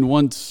I mean,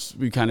 once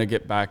we kind of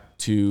get back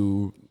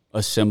to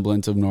a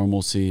semblance of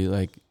normalcy,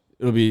 like,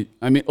 it'll be,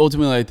 I mean,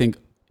 ultimately, I think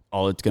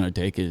all it's going to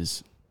take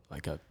is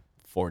like a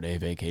 4-day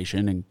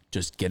vacation and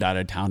just get out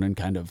of town and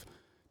kind of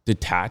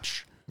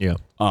detach. Yeah.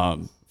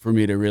 For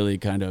me to really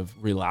kind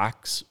of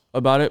relax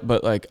about it.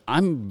 But like,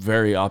 I'm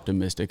very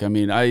optimistic. I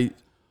mean,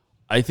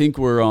 I think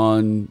we're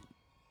on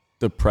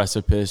the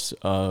precipice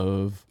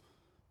of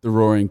the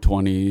roaring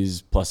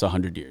 20s plus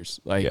 100 years.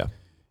 Like,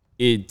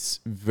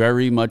 it's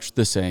very much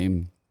the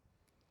same.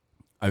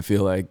 I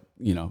feel like,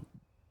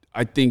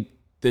 I think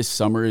this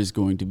summer is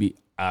going to be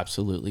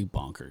absolutely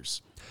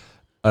bonkers.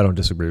 I don't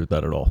disagree with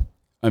that at all.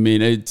 I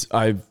mean,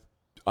 I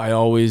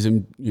always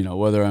am,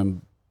 whether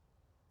I'm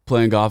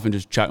playing golf and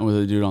just chatting with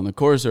a dude on the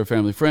course or a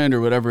family friend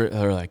or whatever,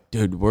 they're like,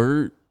 dude,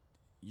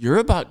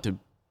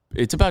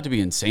 it's about to be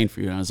insane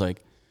for you. And I was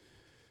like,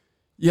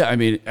 yeah, I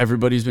mean,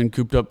 everybody's been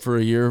cooped up for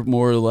a year,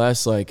 more or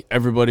less. Like,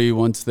 everybody,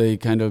 once they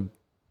kind of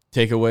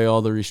take away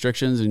all the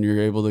restrictions and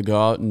you're able to go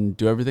out and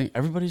do everything,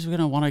 everybody's going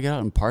to want to get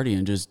out and party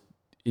and just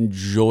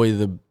enjoy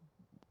the,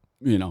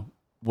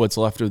 what's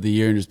left of the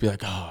year and just be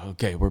like, oh,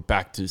 okay, we're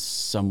back to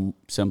some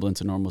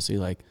semblance of normalcy.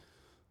 Like,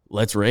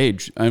 let's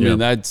rage. I mean,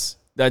 that's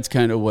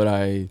kind of what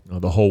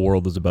the whole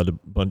world is about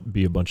to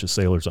be a bunch of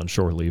sailors on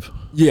shore leave.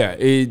 Yeah,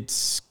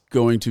 it's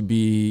going to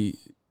be,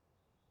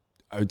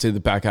 I would say the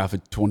back half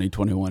of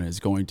 2021 is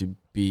going to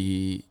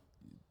be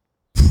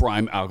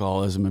prime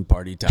alcoholism and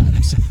party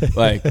times.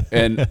 Like,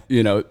 and,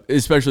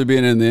 especially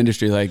being in the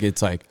industry, like,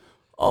 it's like,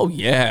 oh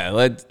yeah,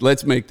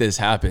 let's make this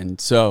happen.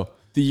 So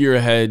the year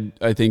ahead,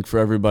 I think, for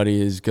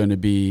everybody is going to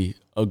be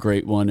a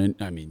great one. And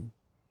I mean,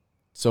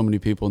 so many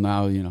people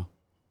now,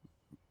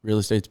 real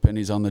estate's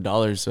pennies on the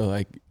dollar. So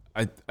like,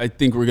 I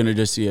think we're going to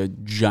just see a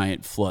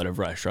giant flood of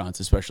restaurants,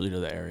 especially to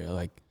the area.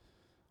 Like,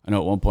 I know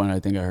at one point, I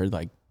think I heard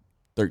like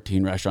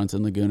 13 restaurants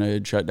in Laguna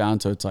had shut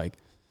down. So it's like,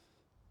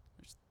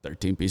 there's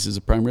 13 pieces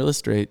of prime real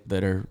estate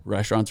that are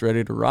restaurants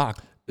ready to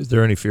rock. Is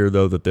there any fear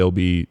though that they'll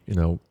be,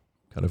 kind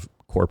of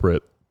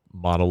corporate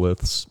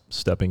monoliths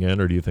stepping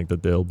in, or do you think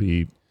that they'll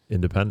be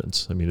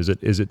independents? I mean, are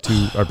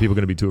people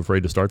going to be too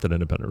afraid to start that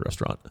independent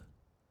restaurant?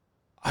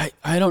 I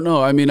don't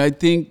know. I mean, I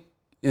think,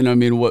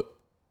 what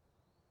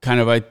kind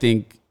of, I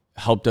think,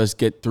 helped us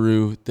get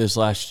through this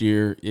last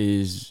year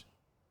is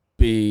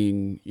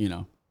being,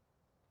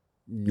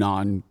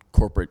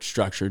 non-corporate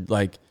structured.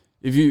 Like,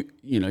 if you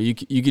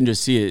can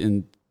just see it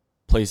in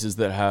places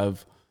that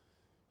have,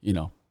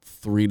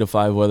 3 to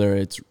 5, whether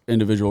it's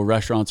individual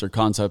restaurants or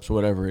concepts,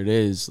 whatever it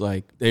is,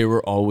 like, they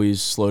were always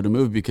slow to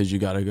move because you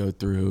got to go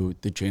through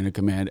the chain of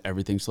command,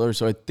 everything's slower.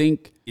 So I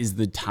think is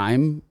the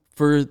time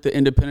for the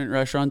independent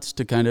restaurants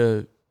to kind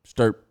of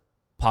start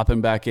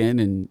popping back in.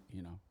 And,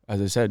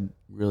 as I said,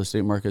 real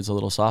estate market's a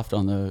little soft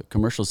on the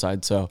commercial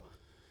side. So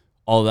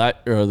all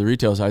that, or the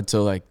retail side.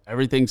 So like,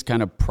 everything's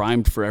kind of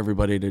primed for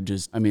everybody to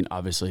just, I mean,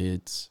 obviously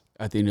it's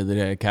at the end of the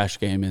day, a cash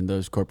game, and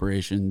those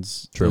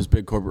corporations, those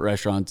big corporate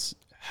restaurants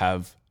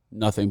have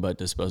nothing but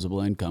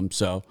disposable income.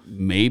 So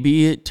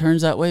maybe it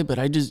turns that way, but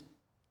I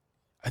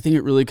think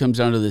it really comes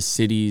down to the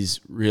cities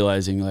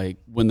realizing, like,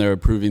 when they're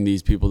approving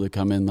these people to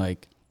come in,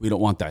 like, we don't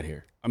want that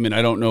here. I mean,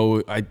 I don't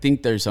know. I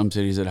think there's some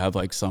cities that have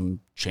like some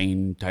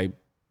chain type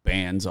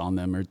bans on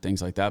them or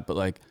things like that. But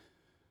like,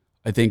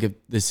 I think if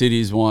the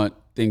cities want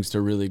things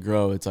to really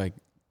grow, it's like,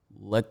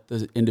 let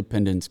the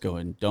independents go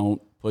in.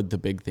 Don't put the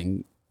big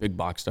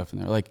box stuff in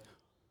there. Like,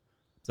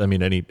 does that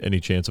mean any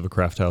chance of a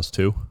craft house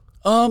too?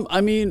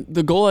 I mean,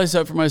 the goal I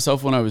set for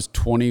myself when I was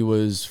 20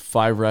 was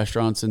 5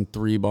 restaurants and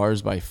 3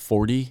 bars by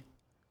 40.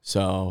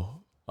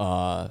 So,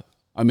 I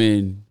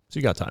mean, so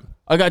you got time.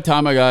 I got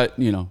time. I got,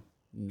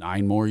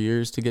 9 more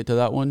years to get to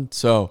that one.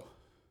 So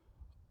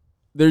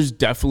there's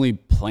definitely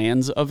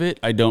plans of it.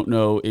 I don't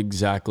know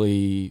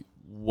exactly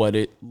what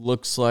it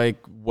looks like,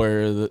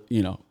 where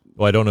Well,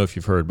 I don't know if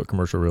you've heard, but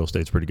commercial real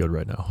estate's pretty good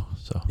right now.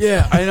 So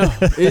yeah, I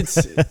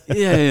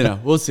know.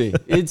 We'll see.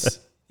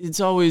 It's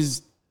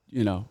always,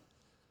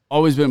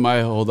 always been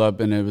my hold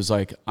up. And it was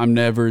like, I'm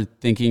never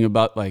thinking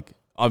about, like,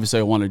 obviously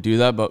I want to do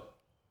that, but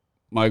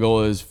my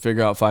goal is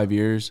figure out 5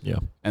 years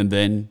and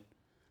then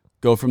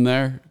go from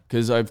there.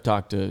 Cause I've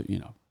talked to,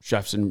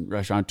 chefs and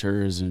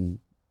restaurateurs and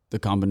the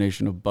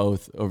combination of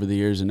both over the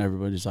years. And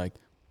everybody's like,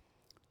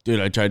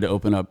 dude, I tried to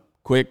open up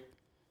quick.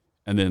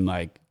 And then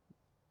like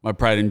my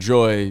pride and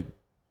joy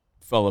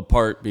fell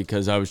apart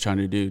because I was trying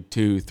to do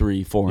 2,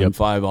 3, 4, and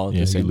 5 all at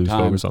the same time. You lose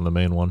focus on the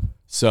main one.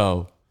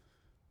 So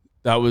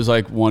that was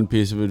like one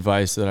piece of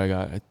advice that I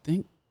got. I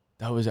think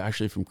that was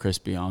actually from Chris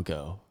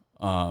Bianco.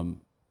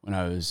 when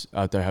I was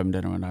out there having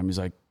dinner one time. He's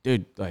like,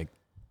 dude, like,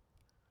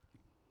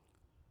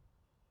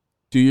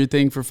 do your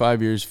thing for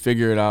 5 years,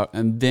 figure it out.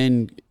 And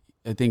then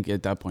I think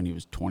at that point he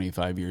was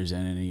 25 years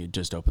in and he had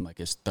just opened like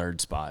his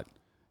third spot.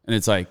 And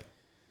it's like,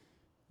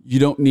 you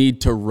don't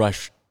need to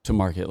rush to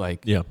market.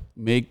 Like,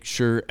 make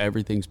sure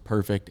everything's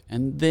perfect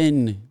and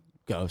then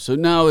go. So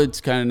now it's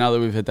kind of, now that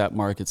we've hit that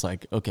mark, it's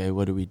like, okay,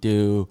 what do we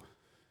do?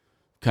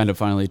 Kind of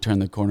finally turn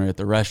the corner at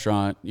the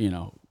restaurant, you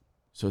know.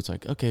 So it's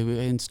like,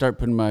 okay, and start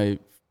putting my,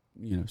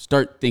 you know,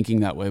 start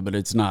thinking that way, but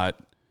it's not,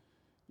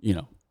 you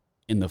know,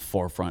 in the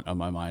forefront of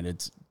my mind.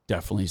 It's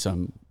definitely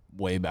some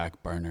way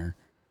back burner.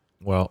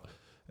 Well,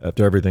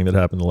 after everything that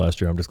happened the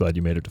last year, I'm just glad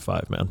you made it to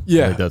 5, man.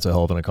 Yeah. I think that's a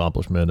hell of an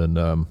accomplishment. And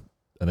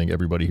I think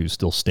everybody who's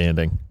still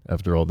standing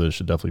after all this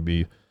should definitely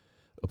be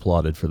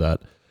applauded for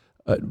that.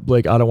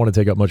 Blake, I don't want to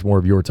take up much more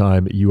of your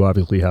time. You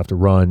obviously have to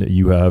run.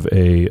 You have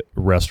a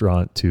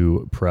restaurant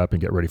to prep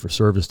and get ready for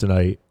service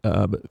tonight.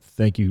 But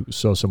thank you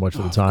so much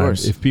for the time.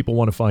 If people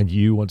want to find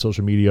you on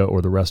social media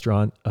or the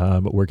restaurant,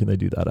 where can they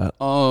do that at?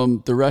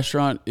 The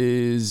restaurant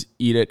is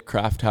Eat at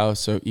Craft House,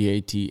 so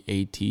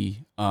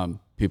EATAT.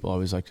 People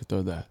always like to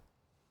throw the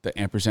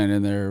ampersand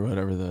in there or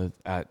whatever the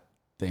at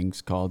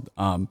thing's called.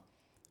 But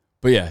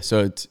yeah,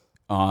 so it's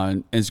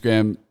on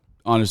Instagram.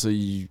 Honestly,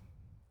 you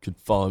could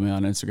follow me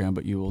on Instagram,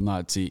 but you will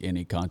not see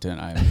any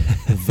content. I am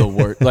the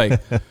worst.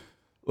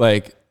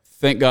 Like,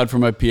 thank God for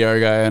my PR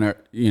guy and our,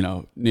 you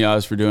know,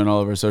 Niaz for doing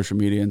all of our social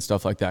media and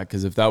stuff like that.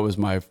 Because if that was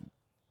my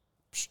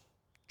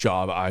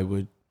job,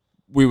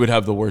 we would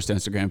have the worst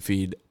Instagram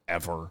feed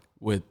ever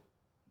with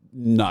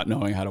not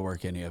knowing how to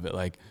work any of it.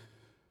 Like,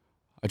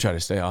 I try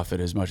to stay off it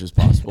as much as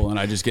possible, and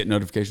I just get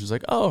notifications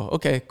like, oh,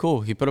 okay,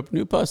 cool. He put up a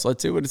new post.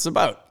 Let's see what it's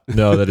about.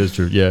 No, that is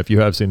true. Yeah, if you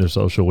have seen their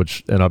social,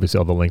 and obviously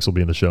all the links will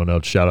be in the show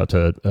notes, shout out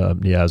to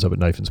Niaz up at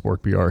Knife and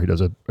Spork PR. He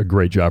does a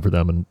great job for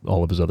them and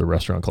all of his other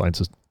restaurant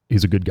clients.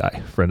 He's a good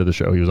guy, friend of the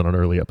show. He was on an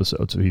early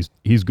episode, so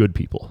he's good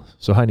people.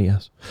 So hi,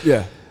 Niaz.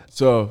 Yeah,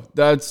 so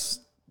that's,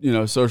 you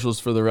know, socials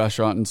for the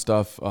restaurant and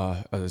stuff.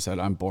 As I said,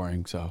 I'm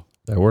boring, so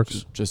that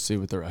works. Just see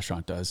what the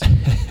restaurant does.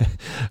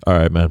 All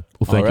right, man.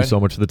 Well, thank you so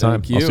much for the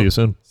time. I'll see you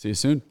soon. See you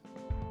soon.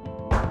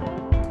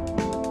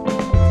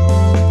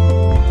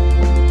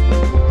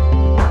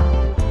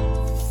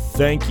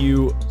 Thank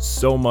you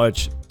so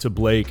much to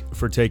Blake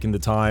for taking the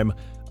time.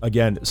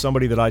 Again,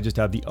 somebody that I just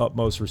have the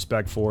utmost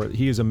respect for.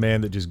 He is a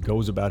man that just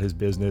goes about his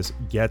business,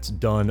 gets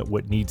done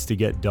what needs to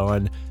get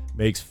done,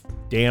 makes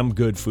damn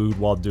good food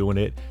while doing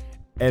it.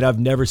 And I've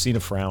never seen a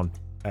frown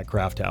at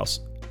Craft House.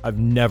 I've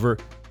never,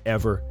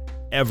 ever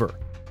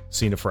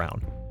seen a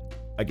frown.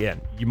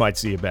 Again, you might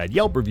see a bad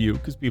Yelp review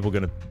because people are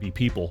going to be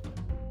people,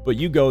 but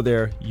you go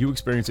there, you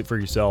experience it for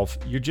yourself.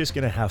 You're just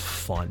going to have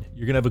fun.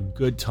 You're going to have a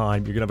good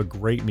time. You're going to have a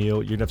great meal.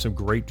 You're going to have some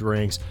great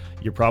drinks.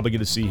 You're probably going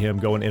to see him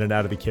going in and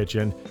out of the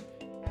kitchen.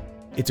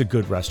 It's a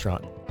good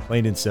restaurant,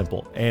 plain and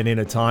simple. And in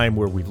a time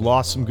where we've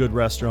lost some good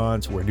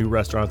restaurants, where new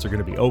restaurants are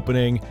going to be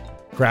opening,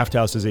 Craft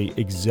House is a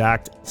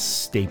exact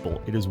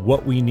staple. It is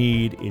what we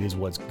need. It is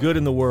what's good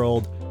in the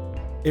world.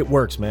 It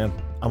works, man.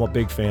 I'm a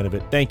big fan of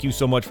it. Thank you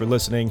so much for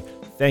listening.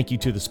 Thank you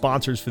to the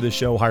sponsors for this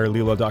show,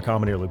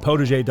 HireLilo.com and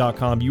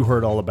EarlyPotager.com. You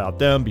heard all about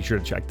them. Be sure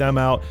to check them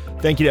out.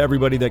 Thank you to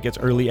everybody that gets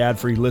early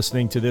ad-free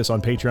listening to this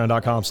on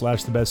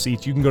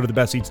Patreon.com/TheBestSeats. You can go to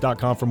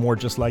TheBestSeats.com for more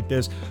just like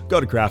this.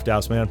 Go to Craft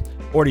House, man.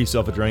 Order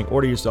yourself a drink.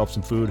 Order yourself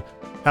some food.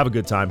 Have a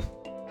good time.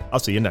 I'll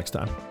see you next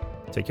time.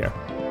 Take care.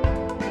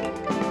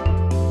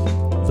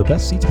 The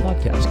Best Seats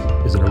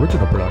Podcast is an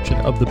original production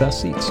of The Best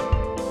Seats.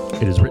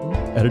 It is written,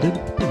 edited,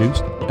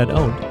 produced, and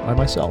owned by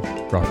myself,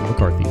 Crawford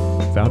McCarthy,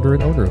 founder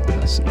and owner of The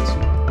Best Seats.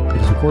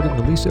 It is recorded in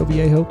Aliso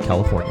Viejo,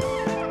 California.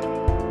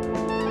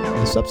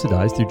 It is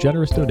subsidized through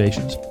generous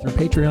donations through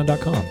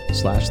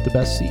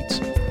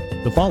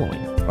Patreon.com/TheBestSeats. The following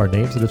are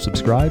names that have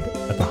subscribed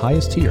at the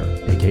highest tier,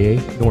 aka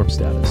norm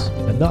status,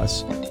 and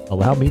thus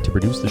allow me to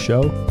produce the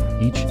show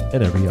each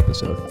and every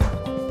episode.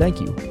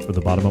 Thank you from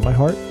the bottom of my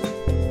heart.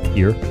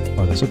 Here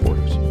are the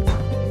supporters.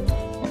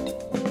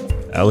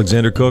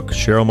 Alexander Cook,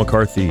 Cheryl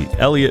McCarthy,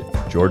 Elliot,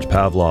 George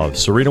Pavlov,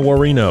 Serena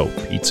Warino,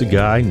 Pizza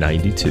Guy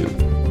 92.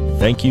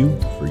 Thank you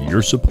for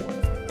your support.